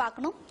 யாருக்காக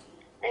பார்க்கணும்?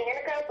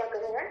 எனக்காக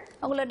பாக்குறேங்க.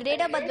 உங்களோட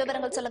டேட் ஆஃப் பர்த்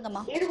விவரங்கள்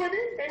சொல்லுங்கம்மா.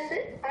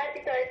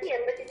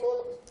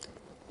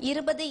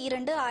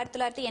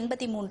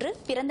 20/2/1983.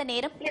 பிறந்த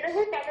நேரம்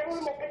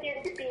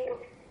 83.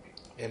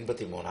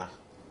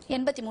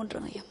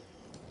 83 ஐயா.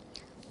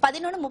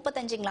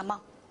 11:35ங்களாம்மா?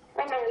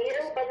 ஆமாங்க,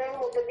 இரவு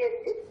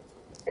 11:35.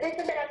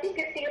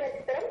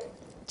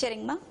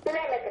 சரிங்கம்மா.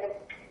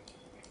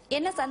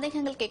 என்ன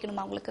சந்தேகங்கள்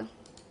கேட்கணுமா உங்களுக்கு?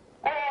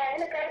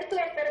 எனக்கு அடுத்த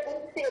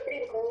குருதிசை எப்படி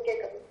இருக்கும்னு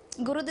கேட்கணும்.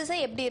 குருதிசை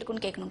எப்படி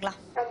இருக்கும்னு கேட்கணுங்களா?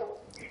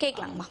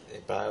 கேட்கலாங்கம்மா.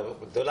 இப்ப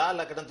துலா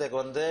லக்னத்துக்கு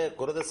வந்து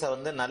குருதிசை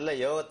வந்து நல்ல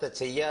யோகத்தை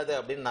செய்யாது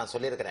அப்படின்னு நான்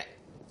சொல்லியிருக்கிறேன்.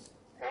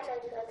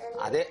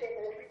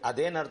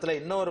 அதே நேரத்தில்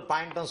இன்னொரு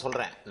பாயிண்ட்டும்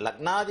சொல்றேன்.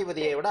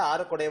 லக்னாதிபதியை விட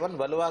ஆறுக்குடையவன்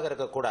வலுவாக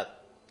இருக்கக்கூடாது.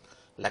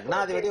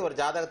 லக்னாதிபதி ஒரு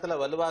ஜாதகத்துல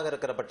வலுவாக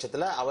இருக்கிற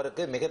பட்சத்துல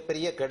அவருக்கு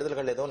மிகப்பெரிய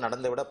கெடுதல்கள் எதுவும்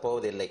நடந்துவிட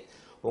போவதில்லை.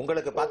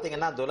 உங்களுக்கு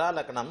பாத்தீங்கன்னா துலா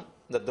லக்னம்,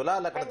 இந்த துலா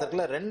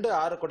லக்னத்துக்குள்ள 2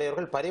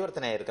 ஆறுக்குடையவர்கள்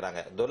பரிவர்த்தனை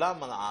இருக்கிறாங்க.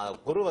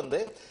 குரு வந்து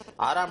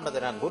 6ஆம்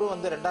இடத்துல, குரு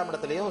வந்து 2ஆம்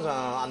இடத்துலயும்,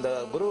 அந்த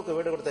குருவுக்கு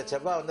வீடு கொடுத்த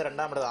செவ்வாய் வந்து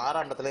 2ஆம் இடம்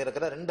 6ஆம் இடத்துல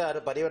இருக்கிற 2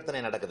 ஆறு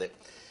பரிவர்த்தனை நடக்குது.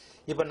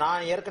 இப்ப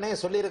நான் ஏற்கனவே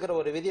சொல்லி இருக்கிற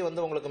ஒரு விதி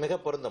வந்து உங்களுக்கு மிக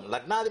பொருந்தும்.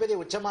 லக்னாதிபதி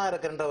உச்சமா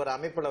இருக்கின்ற ஒரு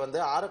அமைப்புல வந்து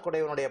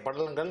ஆறுக்குடையவனுடைய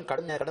பலன்கள்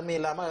கடுமை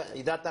இல்லாம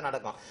இதாத்தான்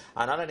நடக்கும்.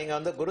 அதனால நீங்க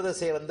வந்து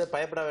குருதசையை வந்து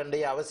பயப்பட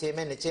வேண்டிய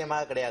அவசியமே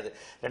நிச்சயமாக கிடையாது.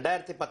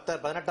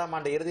 2018ஆம்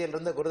ஆண்டு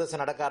இறுதியிலிருந்து குருதசை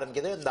நடக்க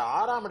ஆரம்பிக்குது. இந்த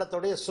 6ஆம்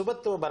இடத்துடைய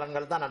சுபத்துவ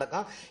பலன்கள் தான்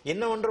நடக்கும்.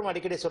 இன்னொன்றும்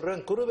அடிக்கடி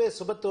சொல்றேன், குருவே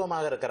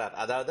சுபத்துவமாக இருக்கிறார்.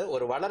 அதாவது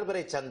ஒரு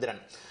வளர்பிறை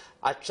சந்திரன்,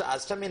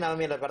 அஷ்டமி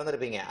நவமியில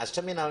பிறந்திருப்பீங்க.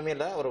 அஷ்டமி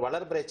நவமியில ஒரு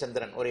வளர்பிறை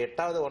சந்திரன் ஒரு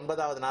 8வது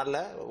 9வது நாள்ல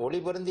ஒளி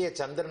பொருந்திய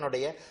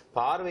சந்திரனுடைய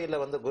பார்வையில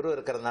வந்து குரு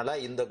இருக்கிறதுனால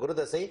இந்த குரு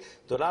தசை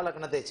துலா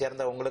லக்னத்தை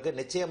சேர்ந்த உங்களுக்கு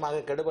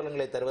நிச்சயமாக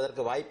கெடுபலன்களை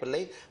தருவதற்கு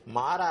வாய்ப்பில்லை.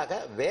 மாறாக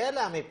வேலை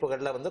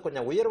அமைப்புகள்ல வந்து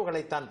கொஞ்சம்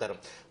உயர்வுகளைத்தான் தரும்.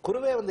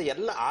 குருவே வந்து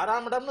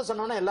 6ஆம் இடம்னு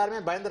சொன்னோன்னா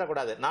எல்லாருமே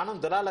பயந்துடக்கூடாது.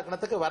 நானும் துலா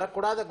லக்னத்துக்கு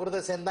வரக்கூடாத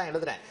குருதசைன்னு தான்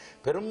எழுதுறேன்.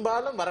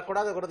 பெரும்பாலும்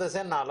வரக்கூடாத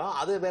குருதசைன்னாலும்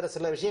அது வேற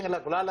சில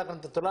விஷயங்கள்ல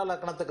துலா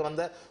லக்னத்துக்கு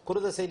வந்த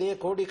குருதசையிலேயே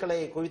கோடிகளை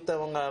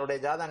குவித்தவங்களுடைய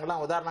ஜாதகங்கள்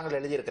உதாரணங்கள்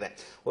எழுதியிருக்கிறேன்.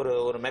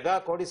 ஒரு மெகா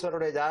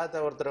கோடீஸ்வருடைய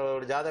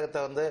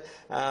ஜாதகத்தை வந்து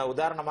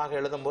உதாரணமாக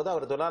எழுதும் போது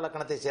அவர் துலா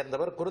லக்னத்தை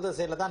சேர்ந்தவர்,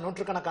 குருதசையில தான்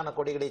நூற்றுக்கணக்கான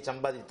கோடிகளை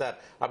சம்பாதித்தார்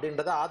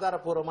அப்படின்றத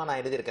ஆதாரப்பூர்வமா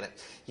நான் எழுதியிருக்கிறேன்.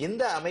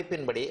 இந்த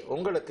அமைப்பின்படி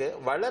உங்களுக்கு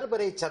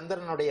வளர்பிறை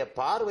சந்திரனுடைய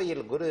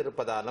பார்வையில் குரு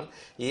இருப்பதாலும்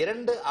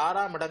 2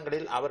 6ஆம்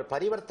இடங்களில் அவர்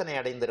பரிவர்த்தனை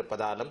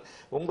அடைந்திருப்பதாலும்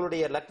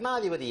உங்களுடைய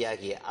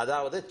லக்னாதிபதியாகிய,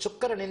 அதாவது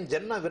சுக்கிரனின்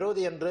ஜென்ம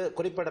விரோதி என்று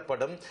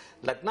குறிப்பிடப்படும்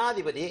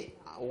லக்னாதிபதி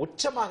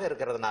உச்சமாக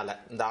இருக்கிறதுனால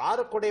இந்த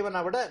ஆறுக்குடையவனை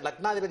விட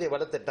லக்னாதிபதி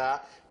வலுத்துட்டா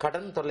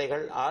கடன்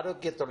தொல்லைகள்,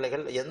 ஆரோக்கிய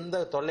தொல்லைகள்,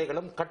 எந்த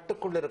தொல்லைகளும்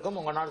கட்டுக்குள் இருக்கும்,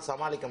 உங்களால்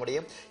சமாளிக்க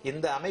முடியும்.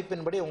 இந்த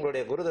அமைப்பின்படி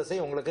உங்களுடைய குருதசை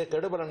உங்களுக்கு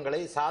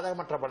கெடுபலன்களை,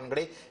 சாதகமற்ற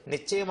பலன்களை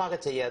நிச்சயமாக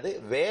செய்யாது.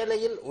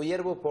 வேலையில்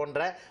உயர்வு போன்ற,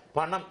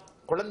 பணம்,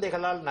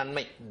 குழந்தைகளால்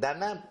நன்மை,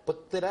 தன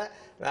புத்திர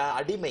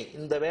அடிமை,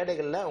 இந்த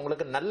வேலைகளில்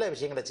உங்களுக்கு நல்ல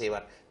விஷயங்களை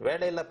செய்வார்.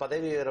 வேலையில்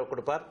பதவி உயர்வு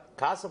கொடுப்பார்,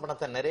 காசு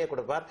பணத்தை நிறைய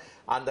கொடுப்பார்.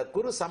 அந்த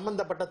குரு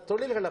சம்பந்தப்பட்ட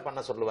தொழில்களை பண்ண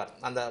சொல்லுவார்.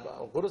 அந்த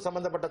குரு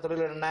சம்பந்தப்பட்ட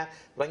தொழில்கள் என்ன?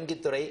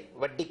 வங்கித்துறை,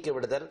 வட்டிக்கு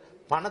விடுதல்,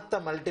 பணத்தை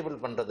மல்டிபிள்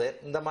பண்றது,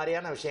 இந்த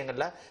மாதிரியான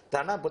விஷயங்கள்ல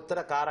தன புத்திர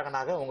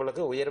காரகனாக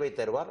உங்களுக்கு உயர்வை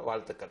தருவார்.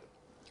 வாழ்த்துக்கள்.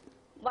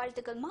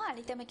 வாழ்த்துக்கள்மா,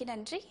 அளித்தமைக்கு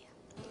நன்றி.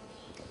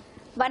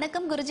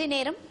 வணக்கம் குருஜி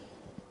நேரம்.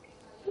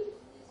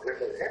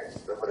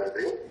 ரொம்ப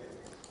நன்றி.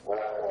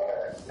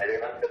 நிறைய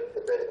நாட்கள்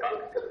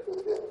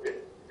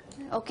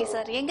ஓகே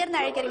சார், எங்க இருந்து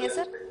அழைக்கிறீங்க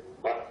சார்?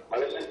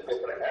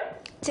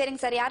 சரிங்க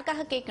சார்,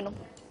 யாருக்காக கேட்கணும்?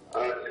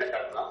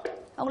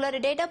 உங்களோட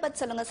டேட் ஆஃப்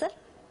பர்த் சொல்லுங்க சார்.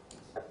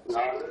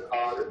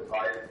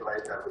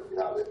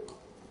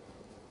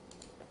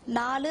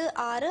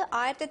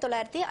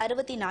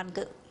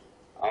 4/6/1964.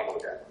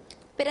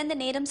 பிறந்த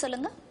நேரம்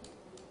சொல்லுங்க.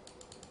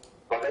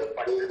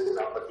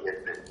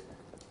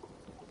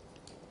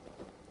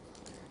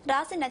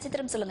 ராசி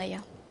நட்சத்திரம் சொல்லுங்க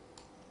ஐயா.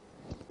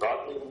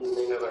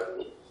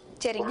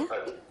 சரிங்க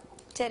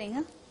சரிங்க.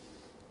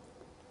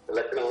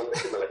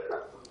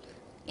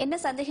 என்ன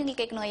சந்தேகங்கள்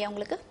கேட்கணும் ஐயா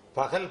உங்களுக்கு?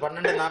 பகல்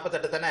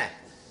 12:48 தானே?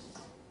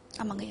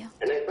 ஆமாங்க ஐயா.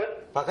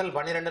 பகல்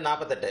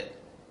 12:48.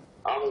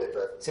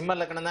 சிம்ம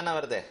லக்னம் தானே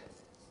வருது?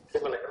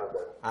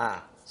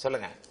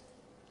 சொல்லுங்க.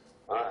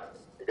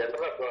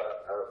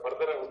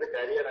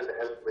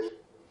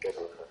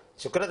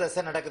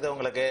 சுக்கிரதசை நடக்குது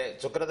உங்களுக்கு.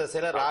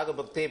 சுக்கிரதசையில ராகு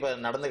புக்தி இப்ப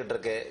நடந்துகிட்டு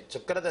இருக்கு.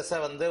 சுக்கிரதசை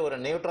வந்து ஒரு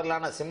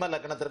நியூட்ரலான, சிம்ம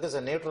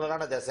லக்னத்திற்கு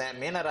நியூட்ரலான தசை,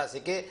 மீன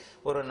ராசிக்கு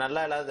ஒரு நல்ல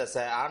இல்லாத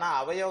தசை. ஆனா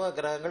அவயோக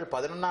கிரகங்கள்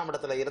 11ஆம்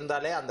இடத்துல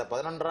இருந்தாலே அந்த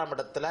 11ஆம்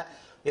இடத்துல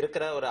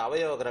இருக்கிற ஒரு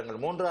அவயோக கிரகங்கள்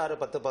 3, 6,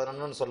 10,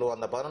 11 சொல்லுவோம்.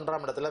 அந்த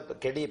 11ஆம் இடத்துல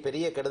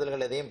பெரிய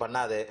கெடுதல்கள் எதையும்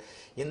பண்ணாது.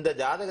 இந்த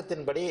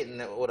ஜாதகத்தின்படி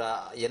ஒரு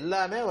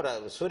எல்லாமே ஒரு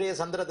சூரிய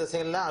சந்திர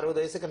திசைகள்லாம் 60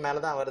 வயசுக்கு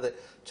மேலதான் வருது.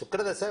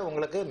 சுக்கிரதசை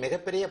உங்களுக்கு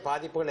மிகப்பெரிய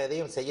பாதிப்புகள்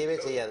எதையும் செய்யவே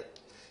செய்யாது.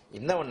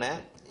 இன்னொன்னு,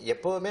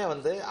 எப்பவுமே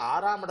வந்து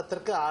 6ஆம்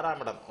இடத்திற்கு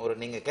 6ஆம் இடம், ஒரு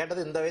நீங்க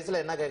கேட்டது இந்த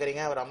வயசுல என்ன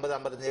கேட்கறீங்க, ஒரு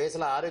 50-55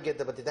 வயசுல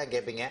ஆரோக்கியத்தை பத்தி தான்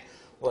கேட்பீங்க.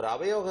 ஒரு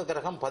அவயோக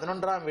கிரகம்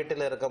 11ஆம்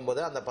வீட்டில்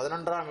இருக்கும்போது அந்த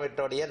 11ஆம்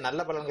வீட்டுடைய நல்ல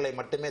பலன்களை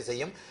மட்டுமே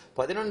செய்யும்.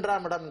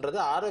 11ஆம் இடம்ன்றது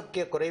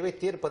ஆரோக்கிய குறைவை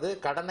தீர்ப்பது,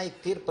 கடனை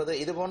தீர்ப்பது,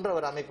 இது போன்ற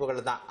ஒரு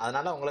அமைப்புகள் தான்.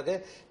 அதனால உங்களுக்கு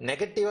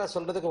நெகட்டிவா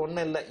சொல்றதுக்கு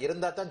ஒண்ணு இல்லை,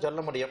 இருந்தா தான் சொல்ல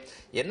முடியும்.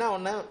 என்ன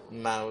ஒண்ணு,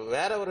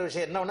 வேற ஒரு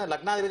விஷயம் என்ன ஒண்ணு,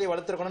 லக்னாதிபதி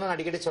வளர்த்துருக்கணும்னு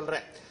அடிக்கடி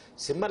சொல்றேன்.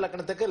 சிம்ம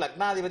லக்னத்துக்கு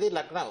லக்னாதிபதி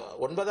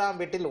 9ஆம்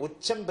வீட்டில்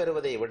உச்சம்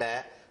பெறுவதை விட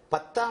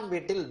 10ஆம்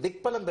வீட்டில்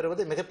திக்பலம்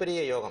பெறுவது மிகப்பெரிய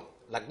யோகம்.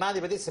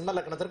 லக்னாதிபதி சிம்ம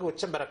லக்னத்திற்கு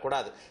உச்சம்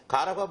பெறக்கூடாது.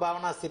 காரகோ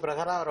பாவனாஸ்தி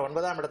பிரகாரம் அவர்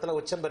 9ஆம் இடத்துல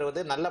உச்சம் பெறுவது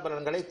நல்ல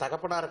பலன்களை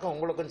தகப்பனாருக்கும்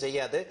உங்களுக்கும்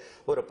செய்யாது.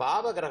 ஒரு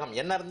பாவ கிரகம்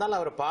என்ன இருந்தாலும்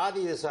அவர்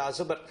பாதி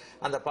அசுபர்.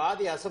 அந்த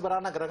பாதி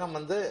அசுபரான கிரகம்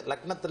வந்து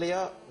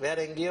லக்னத்திலேயோ வேற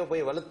எங்கேயோ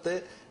போய் வலுத்து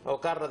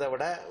உட்கார்றதை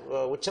விட,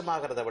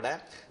 உச்சமாகிறத விட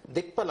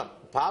திக்பலம்,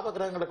 பாவ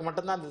கிரகங்களுக்கு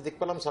மட்டும்தான் அந்த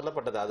திக்பலம்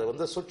சொல்லப்பட்டது. அது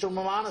வந்து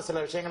சூட்சுமமான சில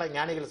விஷயங்களை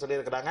ஞானிகள்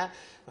சொல்லியிருக்கிறாங்க.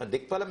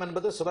 திக்பலம்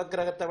என்பது சுப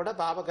கிரகத்தை விட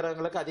பாவ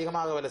கிரகங்களுக்கு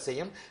அதிகமாக வேலை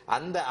செய்யும்.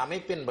 அந்த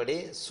அமைப்பின்படி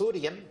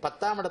சூரியன்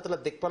 10ஆம் இடத்துல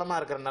திக்பலமா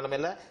இருக்கிற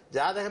நிலைமையில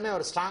ஜாதகமே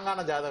ஒரு ஸ்ட்ராங்கான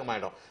ஜாதகம்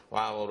ஆயிடும்.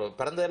 ஒரு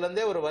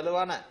பிறந்ததுலேருந்தே ஒரு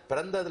வலுவான,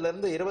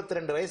 பிறந்ததுலேருந்து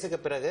 22 வயசுக்கு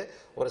பிறகு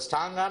ஒரு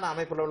ஸ்ட்ராங்கான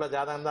அமைப்பில் உள்ள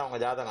ஜாதகம் தான் அவங்க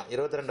ஜாதகம்.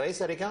 22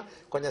 வயசு வரைக்கும்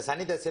கொஞ்சம்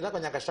சனி தசையில்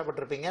கொஞ்சம்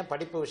கஷ்டப்பட்டிருப்பீங்க,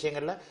 படிப்பு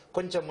விஷயங்களில்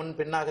கொஞ்சம் முன்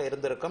பின்னாக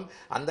இருந்திருக்கும்.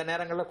 அந்த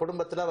நேரங்களில்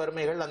குடும்பத்தில்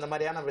வறுமைகள் அந்த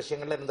மாதிரியான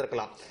விஷயங்கள்ல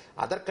இருந்திருக்கலாம்.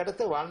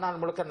 அதற்கடுத்து வாழ்நாள்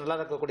முழுக்க நல்லா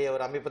இருக்கக்கூடிய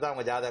ஒரு அமைப்பு தான்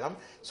அவங்க ஜாதகம்.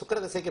 சுக்கிர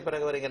தசைக்கு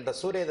பிறகு வருகின்ற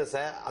சூரிய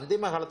தசை,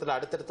 அந்திம காலத்தில்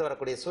அடுத்தடுத்து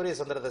வரக்கூடிய சூரிய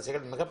சந்திர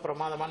தசைகள் மிக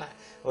பிரமாதமான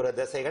ஒரு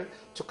தசைகள்.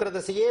 சுக்கிர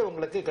தசையே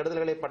உங்களுக்கு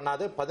கெடுதல்களை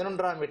பண்ணாது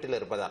 11ஆம் வீட்டில்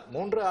இருப்பதால்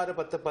 3, 6,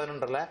 10,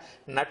 11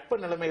 நட்பு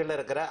நிலைமைகளில்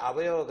இருக்கிற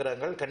அவயோக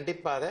கிரகங்கள்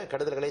கண்டிப்பாக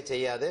கெடுதல்களை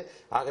செய்யாது.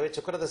 ஆகவே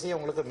சுக்கிர தசையை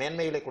உங்களுக்கு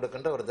மேன்மைகளை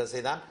கொடுக்கின்ற ஒரு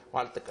தசை தான்.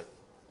 வாழ்த்துக்கள்.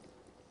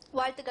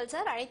 வாழ்த்துக்கள்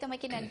சார்,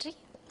 அழைத்தமைக்கு நன்றி.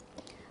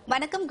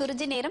 வணக்கம்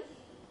குருஜி நேரம்.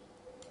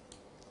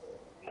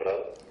 ஹலோ,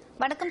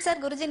 வணக்கம்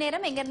சார், குருஜி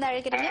நேரம். எங்க இருந்து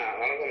அழைக்கிறீங்க?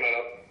 வணக்கம்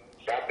மேடம்.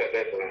 டாக்டர்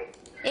பேசுறேன்.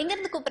 எங்க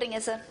இருந்து கூப்பிடுறீங்க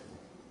சார்?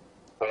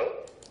 ஹலோ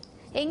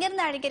எங்க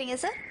இருந்து அழைக்கிறீங்க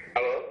சார்?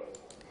 ஹலோ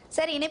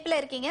சார் இணைப்புல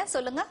இருக்கீங்க,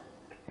 சொல்லுங்க.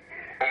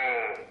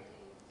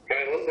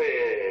 எனக்கு வந்து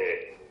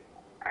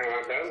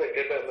நான் பிறந்த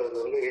டேட் ஆஃப் பர்த்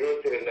வந்து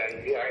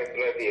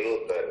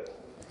 22/5/1976.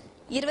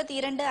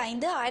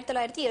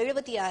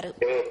 22/5/1976.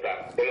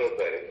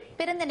 76.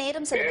 பிறந்த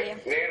நேரம் சொல்லுங்க.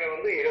 நேரம்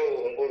வந்து இரவு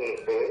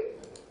 9:30.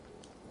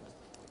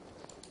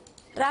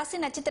 ராசி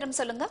நட்சத்திரம்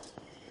சொல்லுங்க.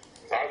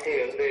 ராசி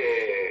வந்து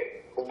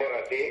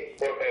கும்பராசி,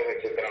 கோட்டை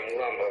நட்சத்திரம்,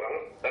 3ஆம் பாதம்,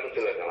 தனுசு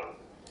லக்னம்.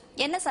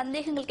 என்ன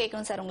சந்தேகங்கள்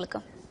கேட்கணும் சார் உங்களுக்கு?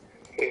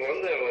 இது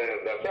வந்து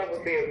தசா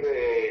புத்தி வந்து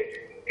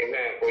என்ன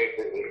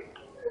போயிட்டு இருக்கு,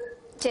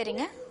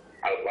 சரிங்க,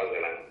 அது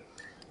பாருங்க.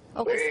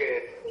 ஓகே.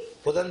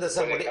 புதன்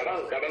தசை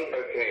கடன்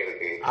பிரச்சனை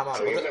இருக்கு. ஆமா,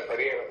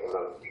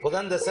 பரிகாரம்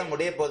புதன் தசை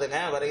முடிய போதுங்க.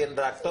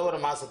 வருகின்ற அக்டோபர்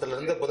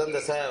மாசத்திலிருந்து புதன்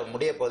தசை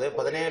முடிய போகுது.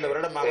 17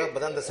 வருடமாக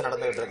புதன் தசை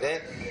நடந்துகிட்டு இருக்கு.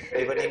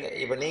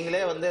 இப்ப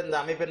நீங்களே வந்து இந்த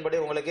அமைப்பின்படி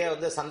உங்களுக்கே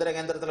வந்து சந்திர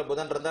கேந்திரத்துல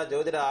புதன் இருந்தா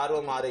ஜோதிட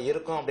ஆர்வம்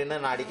இருக்கும் அப்படின்னு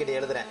நான் அடிக்கடி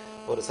எழுதுறேன்.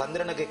 ஒரு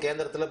சந்திரனுக்கு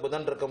கேந்திரத்துல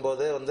புதன் இருக்கும்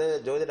போது வந்து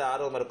ஜோதிட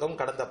ஆர்வம் இருக்கும்.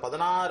 கடந்த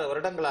 16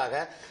 வருடங்களாக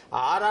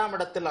 6ஆம்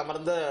இடத்தில்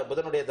அமர்ந்த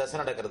புதனுடைய தசை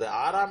நடக்கிறது.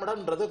 6ஆம்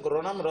இடம்ன்றது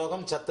குணம்,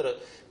 ரோகம், சத்துரு,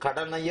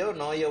 கடனையோ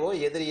நோயவோ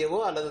எதிரியவோ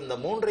அல்லது இந்த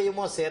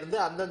மூன்றையுமோ சேர்ந்து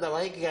அந்தந்த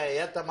வகைக்கு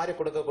ஏத்த மாதிரி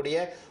கொடுக்கக்கூடிய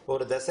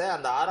ஒரு தசை.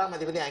 அந்த 6ஆம்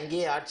அதிபதி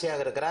அங்கேயே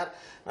ஆட்சியாக இருக்கிறார்.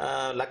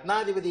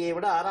 லக்னாதிபதியை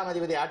விட 6ஆம்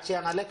அதிபதி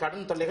ஆட்சியானாலே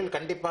கடன் தொல்லைகள்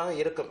கண்டிப்பாக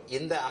இருக்கும்.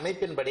 இந்த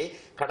அமைப்பின்படி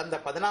கடந்த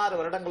 16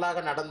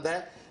 வருடங்களாக நடந்த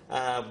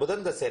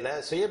புதன் தசையில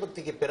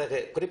சுயபக்திக்கு பிறகு,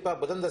 குறிப்பா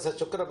புதன் தசை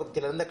சுக்கிர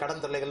பக்தியிலிருந்து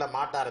கடன் தொல்லைகள்லாம்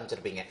மாட்ட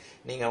ஆரம்பிச்சிருப்பீங்க.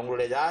 நீங்க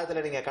உங்களுடைய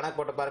ஜாதகத்துல நீங்க கணக்கு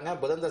போட்டு பாருங்க.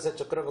 புதன் தசை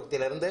சுக்கிர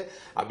பக்தியிலிருந்து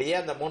அப்படியே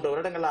அந்த 3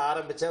 வருடங்கள்ல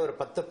ஆரம்பிச்ச ஒரு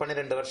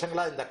 10-12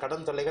 வருஷங்களா இந்த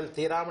கடன் தொல்லைகள்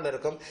தீராமல்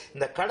இருக்கும்.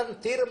 இந்த கடன்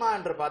தீருமா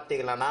என்று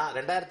பார்த்தீங்கன்னா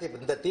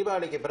இந்த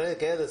தீபாவளிக்கு பிறகு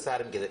கேது தசை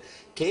ஆரம்பிக்குது.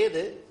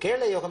 கேது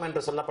கேள யோகம்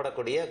என்று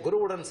சொல்லப்படக்கூடிய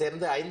குருவுடன்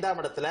சேர்ந்து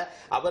 5ஆம் இடத்துல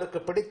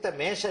அவருக்கு பிடித்த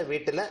மேஷ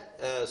வீட்டுல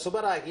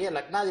சுபராகிய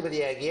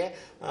லக்னாதிபதியாகிய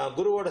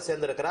குருவோடு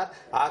சேர்ந்திருக்கிறார்.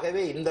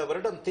 ஆகவே இந்த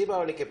வருடம்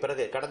தீபாவளிக்கு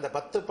பிறகு கடந்த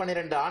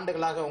 10-12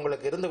 ஆண்டுகளாக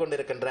உங்களுக்கு இருந்து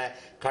கொண்டிருக்கின்ற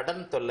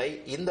கடன் தொல்லை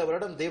இந்த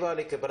வருடம்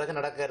தீபாவளிக்கு பிறகு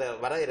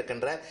வர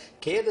இருக்கின்ற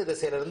கேது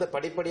திசையிலிருந்து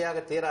படிப்படியாக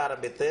தீர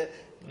ஆரம்பித்து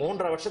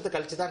 3 வருஷத்துக்கு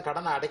கழிச்சு தான்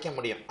கடனை அடைக்க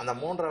முடியும். அந்த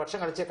 3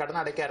 வருஷம் கழிச்சு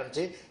கடன் அடைக்க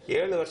ஆரம்பிச்சு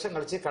 7 வருஷம்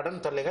கழிச்சு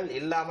கடன் தொல்லைகள்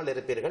இல்லாமல்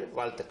இருப்பீர்கள்.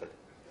 வாழ்த்துக்கள்.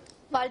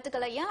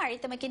 வாழ்த்துக்கள் ஐயா,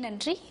 அழைத்தமைக்கு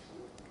நன்றி.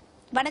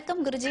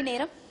 வணக்கம் குருஜி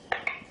நேரம்.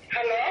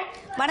 ஹலோ,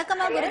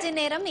 வணக்கம்மா குருஜி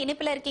நேரம்.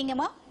 இணைப்புல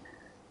இருக்கீங்கம்மா?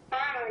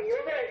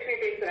 யோகலட்சுமி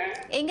பேசுறேன்.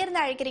 எங்க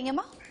இருந்து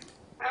அழைக்கிறீங்கம்மா?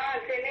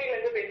 சென்னையில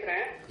இருந்து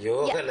பேசுறேன்.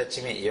 யோக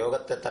லட்சுமி,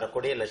 யோகத்தை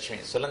தரக்கூடிய லட்சுமி,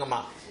 சொல்லுங்கம்மா.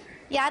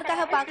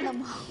 யாருக்காக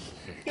பாக்கணுமா?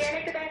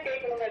 எனக்கு தான்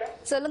கேட்கணும் மேடம்.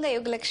 சொல்லுங்க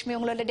யோகலட்சுமி,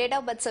 உங்களோட டேட்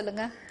ஆஃப் பர்த்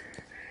சொல்லுங்க.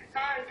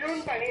 June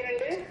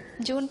 12,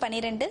 June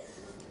 12,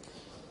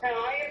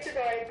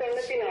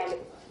 1994.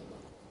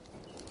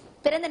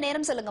 பிறந்த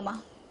நேரம் சொல்லுங்கம்மா.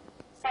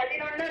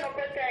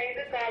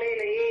 11:35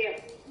 காலையில AM.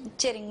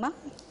 சரிங்கம்மா.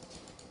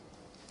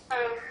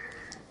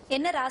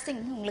 என்ன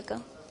ராசிங்க உங்களுக்கு?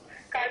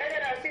 கடக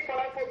ராசி,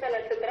 புனர்பூச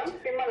நட்சத்திரம்,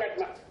 சிம்ம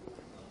லக்னம்.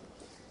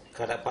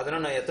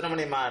 11 எத்தனை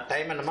மணிமா?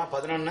 டைம் என்னமா?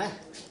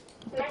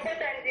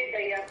 11:35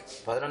 ஐயா.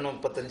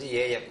 11:35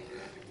 AM.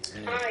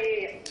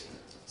 AM.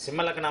 சிம்ம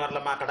லக்னம்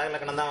வரலமா, கடக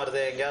லக்னம் தான்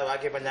வருது. எங்கேயாவது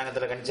வாக்கிய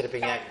பஞ்சாங்கத்துல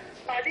கணிச்சிருப்பீங்க.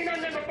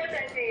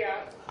 11:35 ஐயா.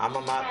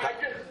 ஆமாமா.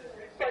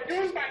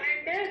 ஜூன்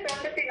 12,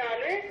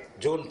 94.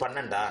 ஜூன்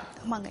 12.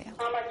 ஆமாங்க.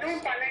 ஆமா,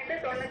 ஜூன் 12,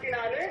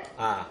 94.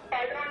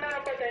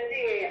 11:35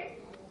 AM.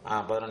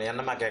 11.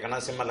 என்னம்மா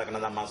கேட்கணும்? சிம்ம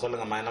லக்னம் தான்மா.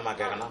 சொல்லுங்கம்மா, என்னம்மா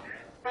கேட்கணும்?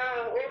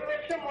 1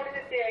 வருஷம்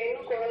முடிஞ்சிச்சு,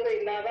 இன்னும் குழந்தை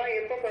இல்லாதான்,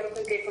 எப்ப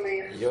பிறக்கும்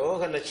கேட்கணும்.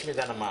 யோக லட்சுமி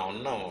தானம்மா.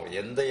 ஒன்னும்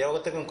எந்த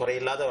யோகத்துக்கும்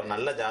குறையில்லாத ஒரு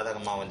நல்ல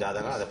ஜாதகமா உன்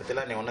ஜாதகம். அதை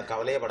பத்திலாம் நீ ஒன்னும்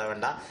கவலையப்பட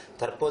வேண்டாம்.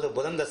 தற்போது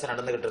புதன் தசை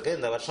நடந்துகிட்டு இருக்கு.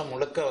 இந்த வருஷம்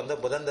முழுக்க வந்து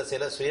புதன்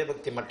தசையில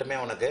சுயபக்தி மட்டுமே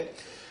உனக்கு.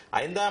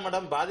 5ஆம்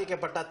இடம்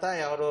பாதிக்கப்பட்டாதான்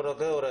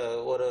அவருக்கு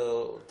ஒரு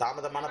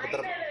தாமதமான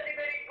புத்திரம்.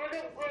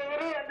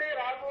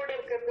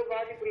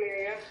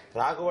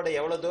 ராகுவோட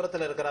எவ்வளவு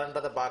தூரத்துல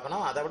இருக்கிறான்றதை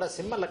பார்க்கணும். அதை விட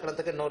சிம்ம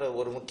லக்னத்துக்கு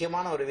ஒரு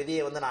முக்கியமான ஒரு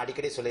விதியை வந்து நான்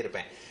அடிக்கடி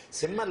சொல்லியிருப்பேன்.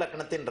 சிம்ம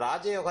லக்னத்தின்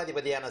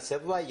ராஜயோகாதிபதியான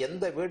செவ்வாய்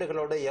எந்த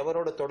வீடுகளோடு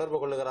எவரோடு தொடர்பு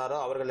கொள்கிறாரோ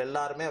அவர்கள்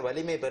எல்லாருமே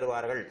வலிமை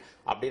பெறுவார்கள்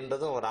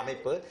அப்படின்றதும் ஒரு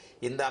அமைப்பு.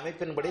 இந்த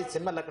அமைப்பின்படி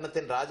சிம்ம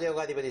லக்னத்தின்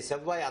ராஜயோகாதிபதி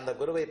செவ்வாய் அந்த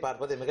குருவை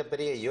பார்ப்பது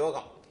மிகப்பெரிய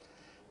யோகம்.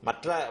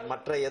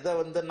 மற்ற எதை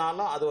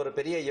வந்துனாலும் அது ஒரு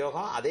பெரிய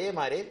யோகம். அதே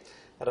மாதிரி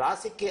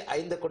ராசிக்கு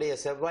 5 கூடிய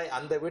செவ்வாய்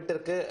அந்த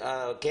வீட்டிற்கு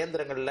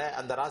கேந்திரங்கள்ல,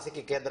 அந்த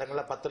ராசிக்கு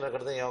கேந்திரங்கள்ல 10ல்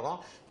இருக்கிறதும்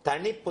யோகம்.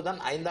 தனிப்புதன்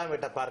 5ஆம்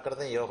வீட்டை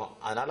பார்க்கறதும் யோகம்.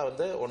 அதனால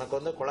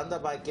உனக்கு குழந்தை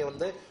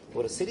பாக்கியம்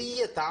ஒரு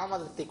சிறிய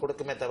தாமதத்தை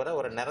கொடுக்குமே தவிர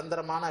ஒரு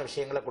நிரந்தரமான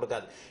விஷயங்களை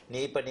கொடுக்காது. நீ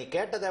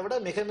கேட்டதை விட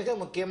மிக மிக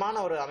முக்கியமான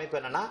ஒரு அமைப்பு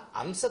என்னன்னா,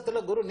 அம்சத்துல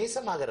குரு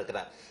நீசமாக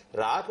இருக்கிறார்.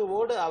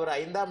 ராகுவோடு அவர்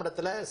 5ஆம்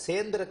இடத்துல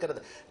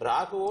சேர்ந்திருக்கிறது.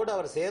 ராகுவோடு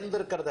அவர்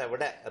சேர்ந்திருக்கிறத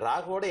விட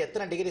ராகுவோடு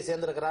எத்தனை டிகிரி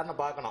சேர்ந்திருக்கிறார்னு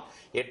பார்க்கணும்.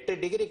 8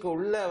 டிகிரிக்கு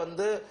உள்ள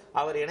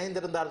அவர்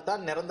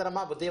இணைந்திருந்தால்தான்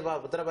நிரந்தரமா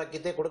புத்திர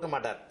பாக்கியத்தை கொடுக்க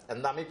மாட்டார்.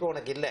 அந்த அமைப்பு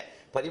உனக்கு இல்லை.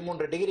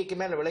 13 டிகிரிக்கு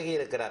மேல் விலகி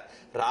இருக்கிறார்.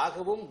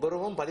 ராகுவும்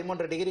குருவும்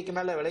 13 டிகிரிக்கு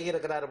மேல விலகி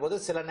இருக்கிறார் போது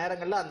சில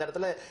நேரங்கள்ல அந்த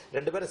இடத்துல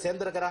 2 பேரும்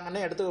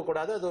சேர்ந்திருக்கிறாங்கன்னு எடுத்துக்க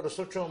கூடாது. அது ஒரு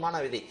சூட்சுமமான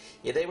விதி.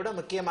 இதை விட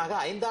முக்கியமாக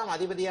 5ஆம்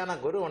அதிபதியான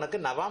குரு உனக்கு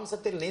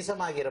நவாம்சத்தில்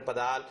நீசமாகி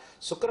இருப்பதால்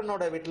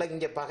சுக்கிரனோட வீட்டுல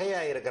இங்க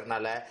பகையா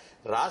இருக்கிறனால,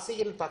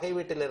 ராசியில் பகை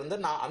வீட்டிலிருந்து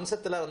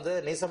அம்சத்துல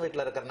நீசம்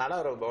வீட்டுல இருக்கிறனால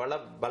ஒரு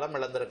பலம்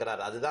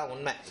இழந்திருக்கிறார். அதுதான்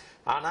உண்மை.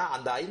 ஆனா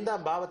அந்த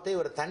 5ஆம் பாவத்தை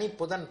ஒரு தனி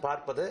புதன்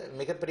பார்ப்பது,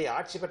 மிகப்பெரிய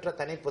ஆட்சி பெற்ற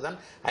தனி புதன்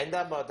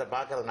 5ஆம் பாவத்தை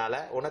பார்க்கறதுனால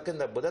உனக்கு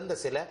இந்த புதன்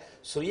தசையில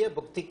சுய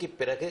புக்திக்கு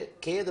பிறகு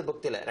கேது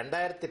புக்தியில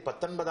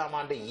 2019ஆம்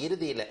ஆண்டு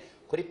இறுதியில,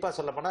 குறிப்பா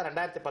சொல்ல போனா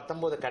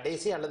 2019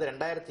 கடைசி அல்லது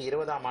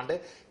 2020ஆம் ஆண்டு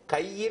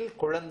கையில்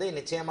குழந்தை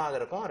நிச்சயமாக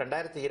இருக்கும்.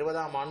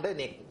 2020ஆம் ஆண்டு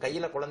நீ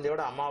கையில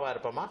குழந்தையோட அம்மாவா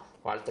இருப்பமா.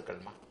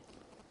 வாழ்த்துக்கள்மா.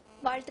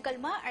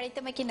 வாழ்த்துக்கள்மா.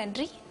 அழைத்தமைக்கு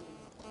நன்றி.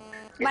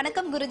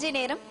 வணக்கம் குருஜி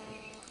நேரம்.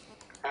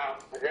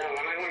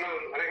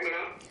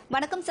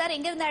 வணக்கம் சார்,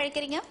 எங்க இருந்து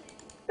அழைக்கிறீங்க?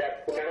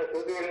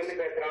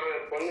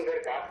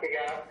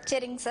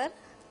 சரிங்க சார்.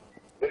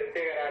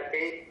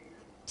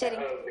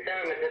 சரிங்க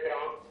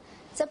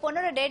சார்.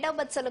 பொண்ணோட டேட் ஆஃப்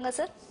பர்த் சொல்லுங்க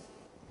சார்.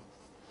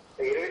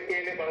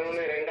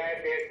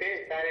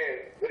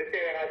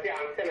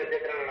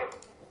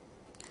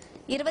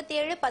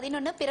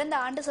 27/11 பிறந்த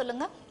ஆண்டு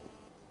சொல்லுங்க.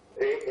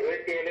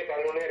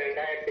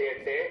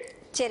 27/11/2008.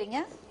 சரிங்க.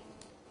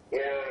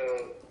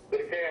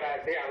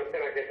 விருச்சிகராசி, அம்ச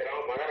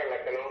நட்சத்திரம், மகர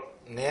லக்னம்.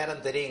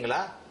 நேரம்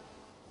தெரியுங்களா?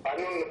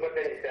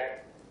 11:35 சார்.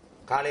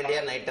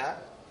 காலையிலயா நைட்டா?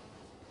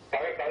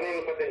 பகல்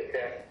 11:35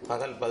 சார்.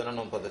 பகல்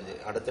 11:35.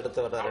 அடுத்தடுத்து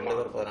வர 2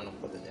 பேர்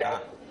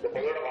 11:35. இந்த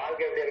பொண்ணோட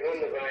வாழ்க்கை எப்படி இருக்கும்?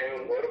 இந்த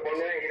ஒரு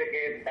பொண்ணு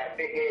இருக்கு,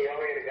 தட்டிக்கு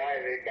யோகம் இருக்கா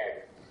இருக்காது?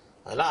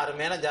 அதெல்லாம்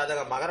அருமையான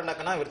ஜாதகம். மகர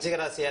லக்னம் விருச்சிக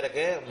ராசியா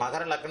இருக்கு.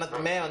 மகர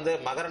லக்னத்துமே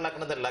மகர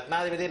லக்னத்தில்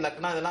லக்னாதிபதி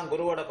லக்னம் இதெல்லாம்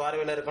குருவோட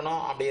பார்வையில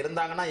இருக்கணும். அப்படி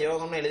இருந்தாங்கன்னா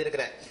யோகம்னு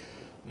எழுதியிருக்கிறேன்.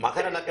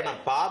 மகர லக்னம்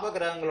பாப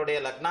கிரகங்களுடைய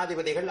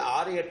லக்னாதிபதிகள்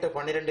 6, 8,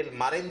 12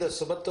 மறைந்து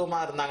சுபத்துவமா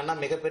இருந்தாங்கன்னா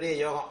மிகப்பெரிய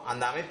யோகம்.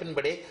 அந்த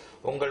அமைப்பின்படி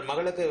உங்கள்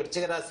மகளுக்கு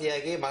விருச்சிக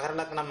ராசியாகி மகர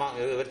லக்னம்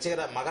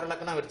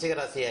விருச்சிக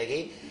ராசியாகி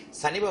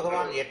சனி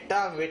பகவான்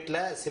 8ஆம் வீட்டுல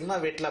சிம்ம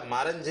வீட்டுல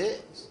மறைஞ்சு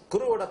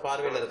குருவோட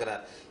பார்வையில்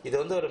இருக்கிறார். இது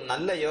ஒரு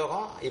நல்ல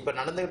யோகம். இப்ப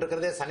நடந்துகிட்டு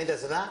இருக்கிறதே சனி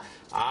தசை தான்.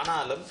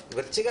 ஆனாலும்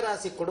விருச்சிக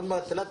ராசி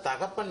குடும்பத்துல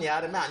தகப்பன்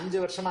யாருமே 5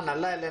 வருஷமா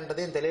நல்லா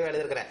இல்லைன்றதையும் தெளிவா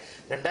எழுதியிருக்கிறேன்.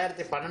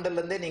 2012ல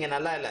இருந்தே நீங்க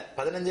நல்லா இல்லை.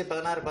 15,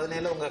 16,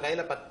 17 உங்க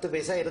கையில 10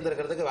 பைசா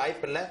இருந்திருக்கிறதுக்கு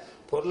வாய்ப்பு இல்லை.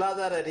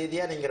 பொருளாதார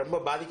ரீதியா நீங்க ரொம்ப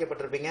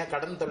பாதிக்கப்பட்டிருப்பீங்க.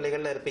 கடன்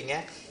தொல்லைகள்ல இருப்பீங்க.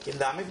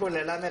 இந்த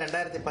அமைப்புகள் எல்லாமே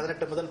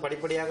 2018 முதல்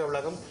படிப்படியாக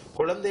விலகும்.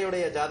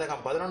 குழந்தையுடைய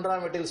ஜாதகம்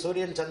 11ஆம் வீட்டில்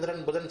சூரியன்,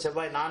 சந்திரன், புதன்,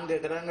 செவ்வாய் 4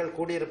 கிரகங்கள்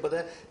கூடியிருப்பது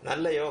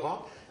நல்ல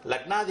யோகம்.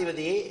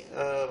 லக்னாதிபதியை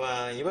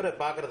இவர்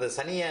பார்க்கறது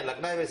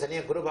லக்னாதிபதி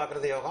சனியை குரு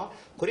பார்க்கறது யோகம்.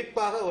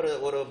 குறிப்பாக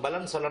ஒரு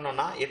பலன்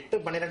சொல்லணும்னா 8,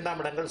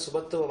 12ஆம் இடங்கள்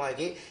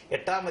சுபத்துவமாகி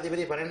 8ஆம்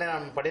அதிபதி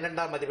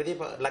 12ஆம் அதிபதி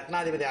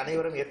லக்னாதிபதி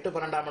அனைவரும் 8,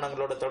 12ஆம்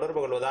இடங்களோடு தொடர்பு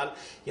கொள்வதால்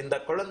இந்த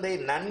குழந்தை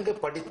நன்கு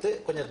படித்து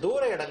கொஞ்சம்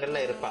தூர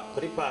இடங்கள்ல இருப்பா.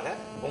 குறிப்பாக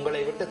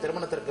உங்களை விட்டு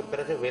திருமணத்திற்கு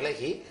பிறகு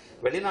விலகி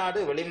வெளிநாடு,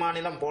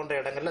 வெளிமாநிலம் போன்ற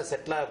இடங்கள்ல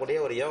செட்டில் ஆகக்கூடிய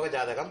ஒரு யோக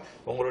ஜாதகம்.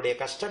 உங்களுடைய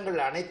கஷ்டங்கள்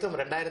அனைத்தும்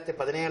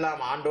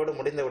 2017ஆம் ஆண்டோடு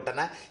முடிந்து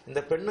விட்டன. இந்த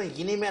பெண்ணும்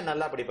இனிமே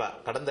நல்லா படிப்பா.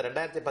 கடந்த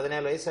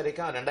 2017 வயசு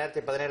வரைக்கும்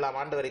 2017ஆம்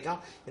ஆண்டு வரைக்கும்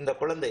இந்த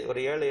குழந்தை ஒரு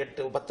 7,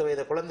 8, 10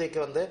 வயது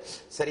குழந்தைக்கு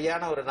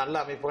சரியான ஒரு நல்ல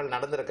அமைப்புகள்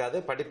நடந்திருக்காது.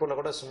 படிப்புல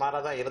கூட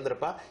சுமாரா தான்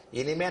இருந்திருப்பா.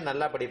 இனிமே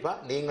நல்லா படிப்பா.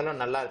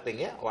 நீங்களும் நல்லா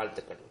இருப்பீங்க.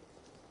 வாழ்த்துக்கள்.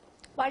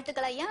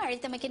 வாழ்த்துக்கள் ஐயா.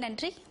 அழைத்தமைக்கு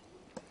நன்றி.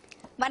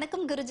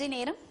 வணக்கம் குருஜி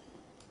நேரம்.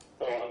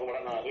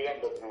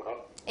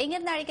 எங்க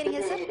இருந்து அழைக்கிறீங்க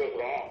சார்?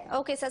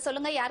 ஓகே சார்,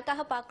 சொல்லுங்க.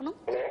 யாருக்காக பார்க்கணும்?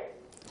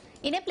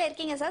 இணைப்புல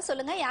இருக்கீங்க சார்,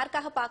 சொல்லுங்க.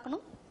 யாருக்காக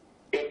பார்க்கணும்?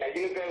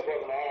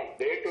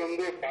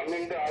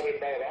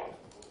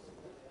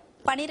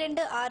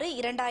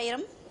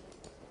 12/6/2000.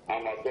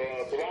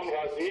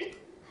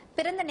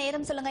 பிறந்த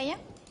நேரம் சொல்லுங்க ஐயா.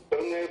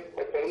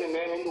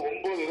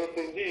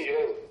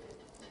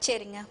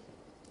 சரிங்க.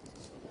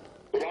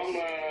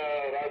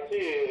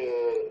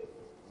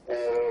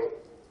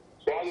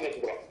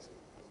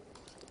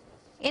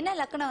 என்ன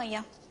லக்னம்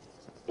ஐயா?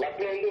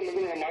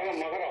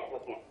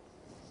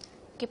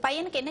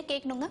 பையனுக்கு என்ன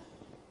கேட்கணுங்க?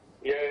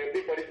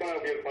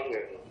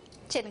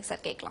 சரிங்க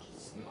சார், கேட்கலாம்.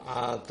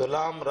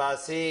 துலாம்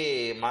ராசி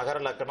மகர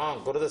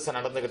லக்னம் குருதசை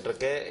நடந்துகிட்டு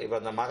இருக்கு. இப்ப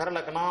இந்த மகர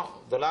லக்னம்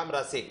துலாம்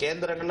ராசி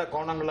கேந்திரங்கள்ல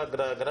கோணங்கள்ல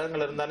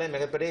கிரகங்கள் இருந்தாலே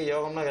மிகப்பெரிய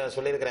யோகம்னு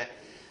சொல்லியிருக்கிறேன்.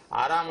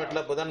 6ஆம் வீட்டுல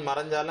புதன்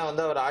மறைஞ்சாலும்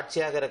வந்து அவர்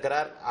ஆட்சியாக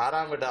இருக்கிறார்.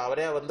 6ஆம் வீட்டு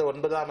அவரே வந்து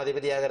 9ஆம்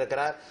அதிபதியாக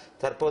இருக்கிறார்.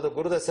 தற்போது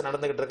குருதசை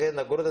நடந்துகிட்டு இருக்கு.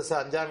 இந்த குருதசை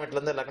 5ஆம் வீட்டுல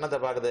இருந்து லக்னத்தை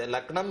பார்க்குது.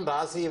 லக்னம்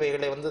ராசி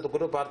இவைகளை வந்து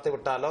குரு பார்த்து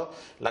விட்டாலோ,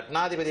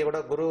 லக்னாதிபதி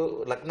கூட குரு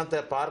லக்னத்தை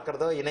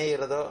பார்க்கிறதோ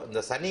இணைகிறதோ,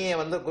 இந்த சனியை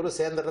வந்து குரு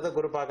சேர்ந்துறது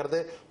குரு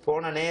பார்க்கறது.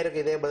 போன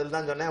நேருக்கு இதே பதில்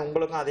தான் சொன்னேன்,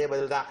 உங்களுக்கும் அதே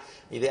பதில் தான்.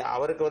 இது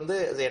அவருக்கு வந்து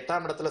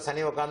 8ஆம் இடத்துல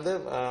சனி உட்கார்ந்து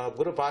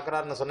குரு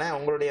பார்க்கிறாருன்னு சொன்னேன்.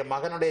 உங்களுடைய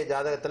மகனுடைய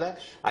ஜாதகத்துல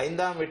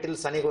 5ஆம் வீட்டில்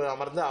சனி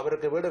அமர்ந்து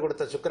அவருக்கு வீடு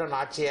கொடுத்த சுக்கிரன்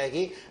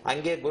ஆட்சியாகி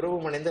அங்கே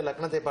குருவும் இணைந்து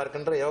லக்னத்தை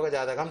பார்க்கின்ற யோக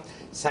ஜாதகம்.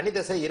 சனி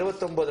தசை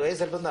 29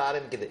 வயசுல இருந்து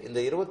ஆரம்பிக்குது. இந்த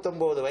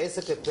 29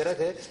 வயசுக்கு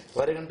பிறகு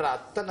வருகின்ற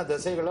அத்தனை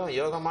திசைகளும்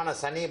யோகமான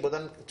சனி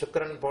புதன்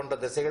சுக்கிரன் போன்ற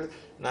திசைகள்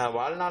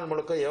வாழ்நாள்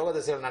முழுக்க யோக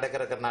திசைகள்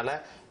நடக்கிறதுனால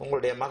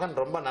உங்களுடைய மகன்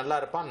ரொம்ப நல்லா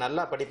இருப்பான்,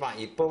 நல்லா படிப்பான்.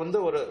 இப்ப வந்து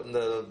ஒரு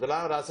இந்த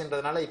துலாம்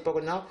ராசின்றதுனால இப்ப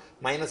கொஞ்சம்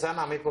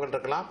மைனஸான அமைப்புகள்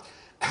இருக்கலாம்.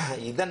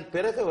 இதன்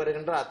பிறகு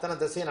வருகின்ற அத்தனை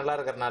திசையும் நல்லா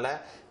இருக்கிறதுனால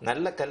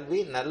நல்ல கல்வி,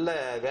 நல்ல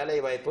வேலை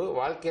வாய்ப்பு,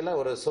 வாழ்க்கையில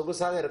ஒரு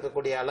சொகுசாக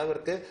இருக்கக்கூடிய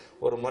அளவிற்கு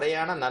ஒரு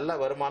முறையான நல்ல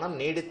வருமானம்,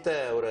 நீடித்த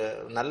ஒரு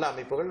நல்ல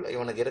அமைப்புகள்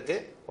இவனுக்கு இருக்கு.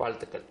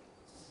 வாழ்த்துக்கள்.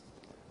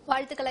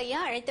 வாழ்த்துக்கள் ஐயா,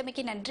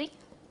 அழைத்தமைக்கு நன்றி.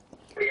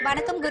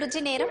 வணக்கம்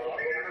குருஜி நேரம்.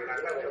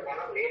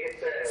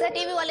 சார்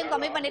டிவி வால்யூம்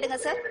கம்மி பண்ணிடுங்க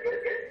சார்.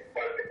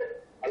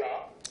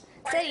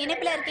 சார்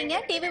இணைப்புல இருக்கீங்க,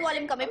 டிவி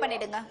வால்யூம் கம்மி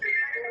பண்ணிடுங்க.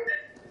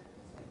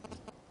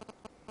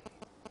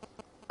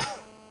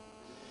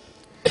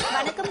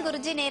 வணக்கம்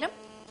குருஜி நேரம்.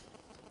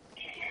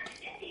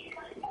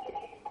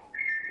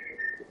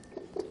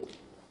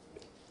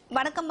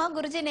 வணக்கம்மா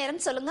குருஜி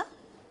நேரம், சொல்லுங்க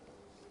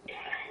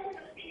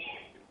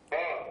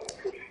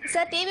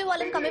சார். டிவி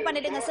வால்யூம் கம்மி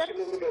பண்ணிடுங்க சார்.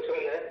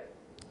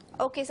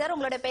 ஓகே சார்,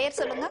 உங்களோட பெயர்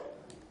சொல்லுங்க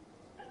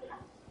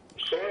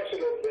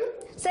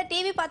சார்.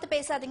 டிவி பார்த்து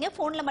பேசாதீங்க,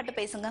 போன்ல மட்டும்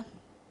பேசுங்க.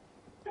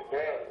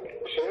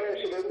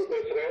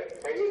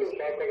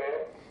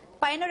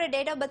 பையனோட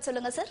டேட் ஆஃப் பர்த்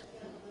சொல்லுங்க சார்.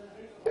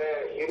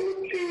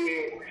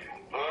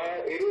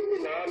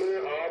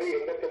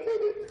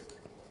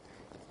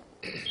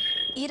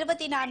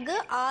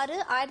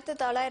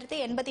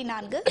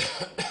 24/6/1984.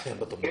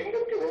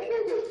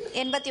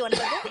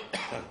 89.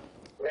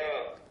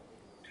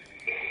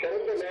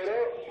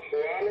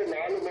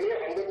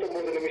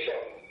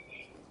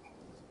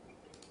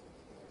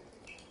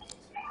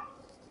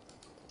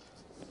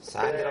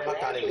 சாயந்தரமா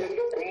காலையில?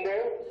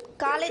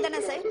 காலை தானே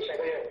சார்?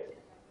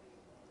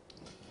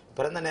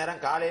 பிறந்த நேரம்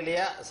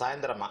காலையிலயா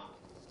சாயந்தரமா?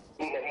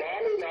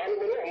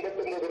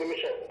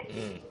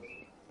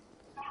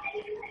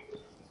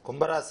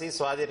 கும்பராசி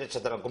சுவாதி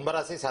நட்சத்திரம்,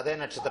 கும்பராசி சதய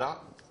நட்சத்திரம்,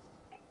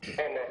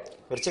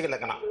 விருச்சிக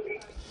லக்னம்.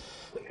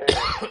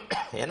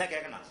 என்ன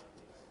கேட்கணும்?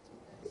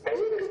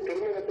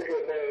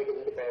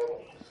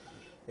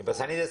 இப்ப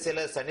சனி தசையில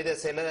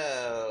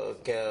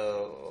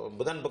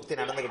புதன் புக்தி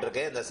நடந்துகிட்டு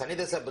இருக்கு. இந்த சனி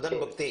தசை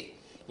புதன் புக்தி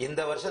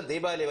இந்த வருஷம்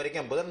தீபாவளி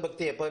வரைக்கும் புதன்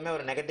பக்தி எப்பவுமே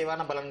ஒரு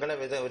நெகட்டிவான பலன்களை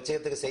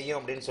விஜயத்துக்கு செய்யும்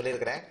அப்படின்னு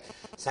சொல்லியிருக்கிறேன்.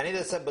 சனி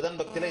தசை புதன்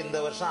பக்தியில இந்த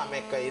வருஷம்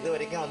இது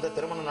வரைக்கும் வந்து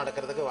திருமணம்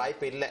நடக்கிறதுக்கு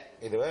வாய்ப்பு இல்லை.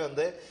 இதுவே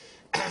வந்து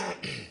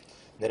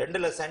இந்த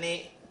 2ல சனி,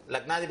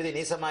 லக்னாதிபதி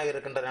நீசமாக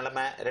இருக்கின்ற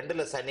நிலைமை,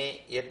 2ல சனி,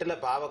 8ல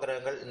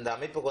பாவகிரகங்கள், இந்த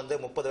அமைப்புக்கு வந்து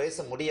 30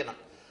 வயசு முடியணும்.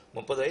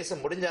 30 வயசு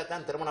முடிஞ்சா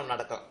தான் திருமணம்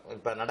நடக்கும்.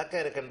 இப்ப நடக்க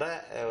இருக்கின்ற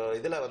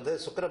இதுல வந்து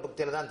சுக்கிர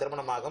புக்தியில தான்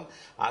திருமணம் ஆகும்.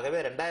 ஆகவே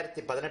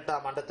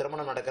 2018ஆம் ஆண்டு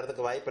திருமணம்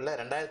நடக்கிறதுக்கு வாய்ப்பு இல்லை.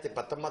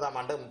 2019ஆம்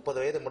ஆண்டு 30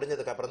 வயது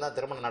முடிஞ்சதுக்கு அப்புறம் தான்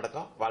திருமணம்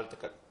நடக்கும்.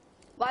 வாழ்த்துக்கள்.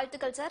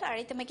 வாழ்த்துக்கள் சார்,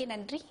 அழைத்தமைக்கு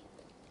நன்றி.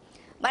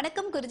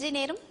 வணக்கம் குருஜி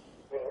நேரம்.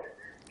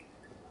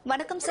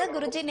 வணக்கம் சார்,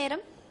 குருஜி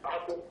நேரம்.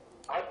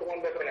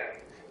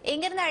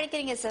 எங்க இருந்து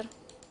அழைக்கிறீங்க சார்?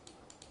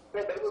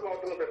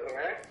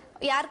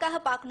 யாருக்காக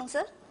பார்க்கணும்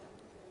சார்?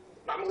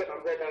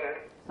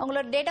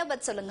 உங்களோட டேட் ஆஃப்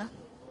பர்த் சொல்லுங்க.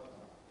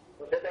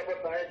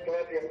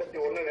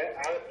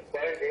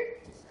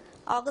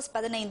 ஆகஸ்ட்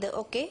 15.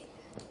 ஓகே.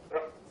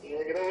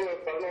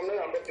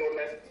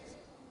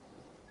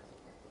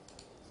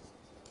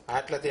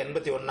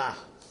 1981.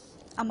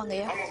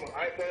 ஆமாங்கய்யா.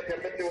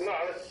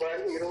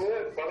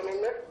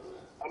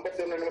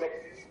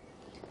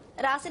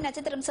 ராசி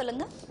நட்சத்திரம்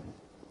சொல்லுங்க.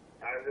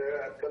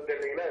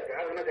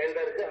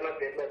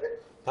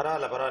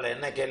 பரவாயில்ல,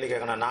 என்ன கேள்வி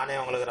கேட்கணும்? நானே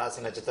உங்களுக்கு ராசி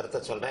நட்சத்திரத்தை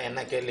சொல்றேன். என்ன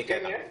கேள்வி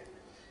கேட்கணும்?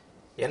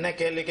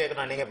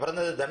 நீங்க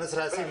பிறந்தது தனுசு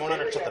ராசி, மூல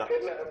நட்சத்திரம்.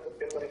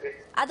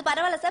 அது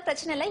பரவாயில்ல சார்,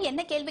 பிரச்சனை இல்லை.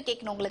 என்ன கேள்வி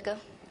கேட்கணும் உங்களுக்கு?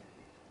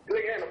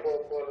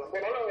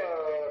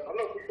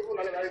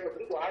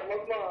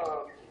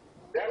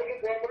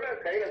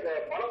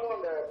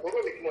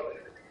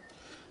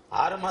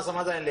 6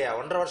 மாசமா தான் இல்லையா?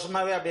 1.5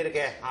 வருஷமாவே அப்படி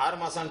இருக்கே. 6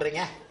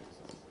 மாசம்ன்றீங்க?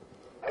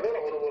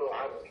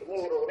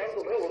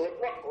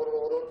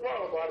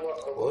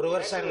 ஒரு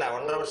வருஷம் இல்ல,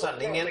 1.5 வருஷம்.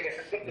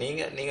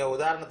 நீங்க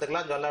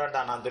உதாரணத்துக்குலாம் சொல்ல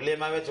வேண்டாம், நான்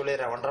துல்லியமாவே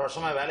சொல்லிடுறேன். 1.5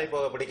 வருஷமா வேலைக்கு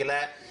போக பிடிக்கல,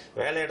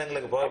 வேலை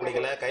இடங்களுக்கு போக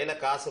பிடிக்கல, கையில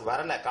காசு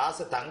வரல,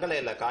 காசு தங்கல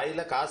இல்ல,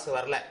 கையில காசு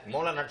வரல.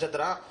 மூல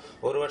நட்சத்திரம்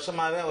 1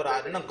 வருஷமாவே, ஒரு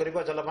இன்னும்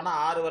குறிப்பா சொல்ல போனா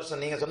 6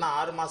 வருஷம், நீங்க சொன்ன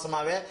 6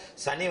 மாசமாவே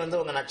சனி வந்து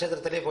உங்க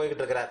நட்சத்திரத்திலேயே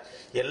போய்கிட்டு இருக்கிறார்.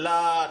 எல்லா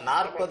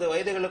 40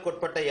 வயதுகளுக்கு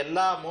உட்பட்ட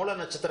எல்லா மூல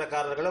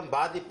நட்சத்திரக்காரர்களும்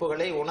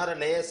பாதிப்புகளை உணர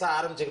லேசா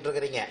ஆரம்பிச்சுக்கிட்டு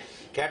இருக்கிறீங்க.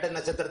 கேட்ட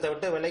நட்சத்திரத்தை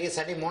விட்டு விலகி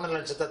சனி மூல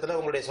நட்சத்திரத்துல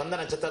உங்களுடைய சொந்த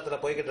நட்சத்திரத்துல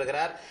போய்கிட்டு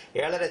இருக்கிறார்.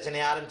 7.5 சனி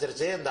ஆரம்பிச்சு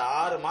ஆரம்பிச்சிருச்சு. இந்த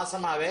 6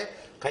 மாசமாவே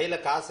கையில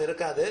காசு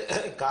இருக்காது,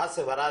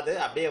 காசு வராது.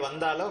 அப்படியே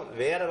வந்தாலும்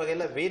வேற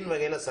வகையில வீண்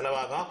வகையில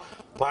செலவாகும்.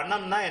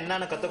 பணம்னா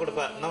என்னன்னு கத்துக்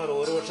கொடுப்பார். இன்னும்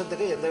ஒரு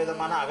வருஷத்துக்கு எந்த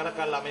விதமான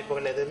அகலக்கால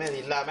அமைப்புகள் எதுவுமே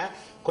இல்லாம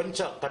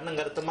கொஞ்சம் கண்ணும்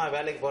கருத்துமா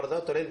வேலைக்கு போறதோ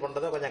தொழில்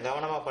பண்றதோ கொஞ்சம்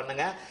கவனமா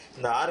பண்ணுங்க.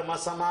 இந்த 6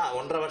 மாசமா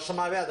 1.5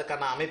 வருஷமாவே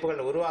அதுக்கான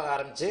அமைப்புகள் உருவாக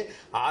ஆரம்பிச்சு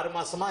 6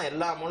 மாசமா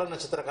எல்லா மூல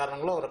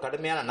நட்சத்திரக்காரங்களும் ஒரு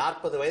கடுமையான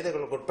 40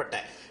 வயதுகளுக்கு உட்பட்ட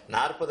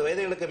 40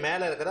 வயதுகளுக்கு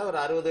மேல இருக்கிற ஒரு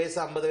 60 வயசு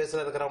 50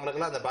 வயசுல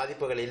இருக்கிறவங்களுக்கு அந்த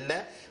பாதிப்புகள் இல்ல.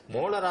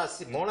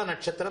 மூல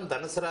நட்சத்திரம்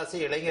தனுசு ராசி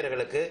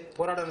இளைஞர்களுக்கு,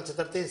 போராட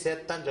நட்சத்திரத்தையும்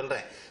சேர்த்தான்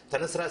சொல்றேன்,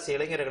 தனுசு ராசி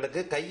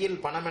இளைஞர்களுக்கு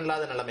கையில் பணம்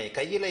இல்லாத நிலைமை.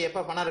 கையில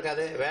எப்ப பணம்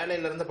இருக்காது,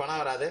 வேலையில இருந்து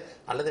பணம் வராது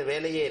அல்லது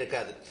வேலையே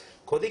இருக்காது.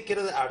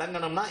 கொதிக்கிறது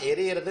அடங்கணும்னா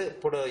எரியறது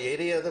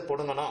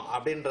புடுங்கணும்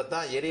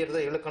அப்படின்றதுதான், எரியறது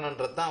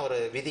இழுக்கணும்ன்றது தான் ஒரு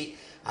விதி.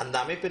 அந்த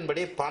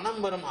அமைப்பின்படி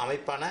பணம் வரும்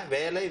அமைப்பான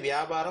வேலை,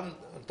 வியாபாரம்,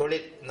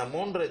 தொழில், இந்த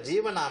 3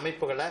 ஜீவன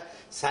அமைப்புகளை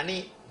சனி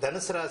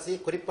தனுசு ராசி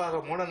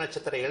குறிப்பாக மூல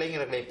நட்சத்திர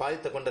இளைஞர்களை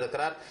பாதித்துக்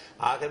கொண்டிருக்கிறார்.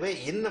 ஆகவே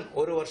இன்னும்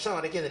ஒரு வருஷம்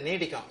வரைக்கும் இது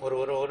நீடிக்கும்.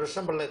 ஒரு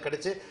வருஷம் பல்ல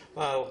கடிச்சு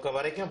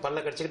வரைக்கும் பல்ல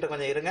கடிச்சுக்கிட்டு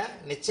கொஞ்சம் இருங்க.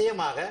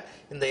 நிச்சயமாக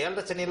இந்த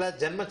 7 சனியில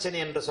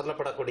ஜென்மச்சனி என்று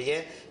சொல்லப்படக்கூடிய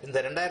இந்த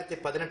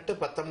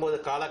 2018-19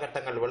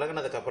 காலகட்டங்கள்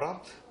விலகினதுக்கு அப்புறம்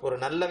ஒரு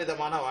நல்ல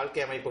விதமான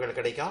வாழ்க்கை அமைப்புகள்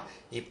கிடைக்கும்.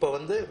 இப்ப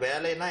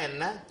வேலைனா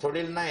என்ன,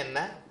 தொழில்னா என்ன,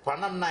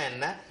 பணம்னா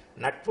என்ன,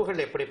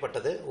 நட்புகள்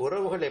எப்படிப்பட்டது,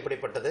 உறவுகள்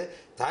எப்படிப்பட்டது,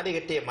 தாலி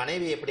கட்டிய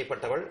மனைவி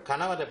எப்படிப்பட்டவள்,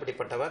 கணவர்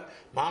எப்படிப்பட்டவர்,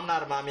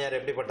 மாமனார் மாமியார்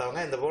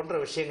எப்படிப்பட்டவங்க, இந்த போன்ற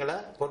விஷயங்களை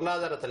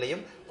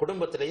பொருளாதாரத்திலையும்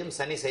குடும்பத்திலையும்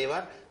சனி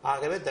செய்வார்.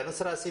 ஆகவே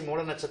தனுசு ராசி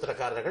மூல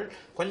நட்சத்திரக்காரர்கள்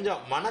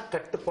கொஞ்சம்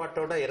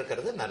மனக்கட்டுப்பாட்டோட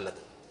இருக்கிறது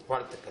நல்லது.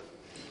 வாழ்த்துக்கள்.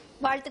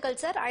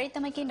 வாழ்த்துக்கள் சார்.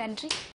 அழைத்தமைக்கு நன்றி.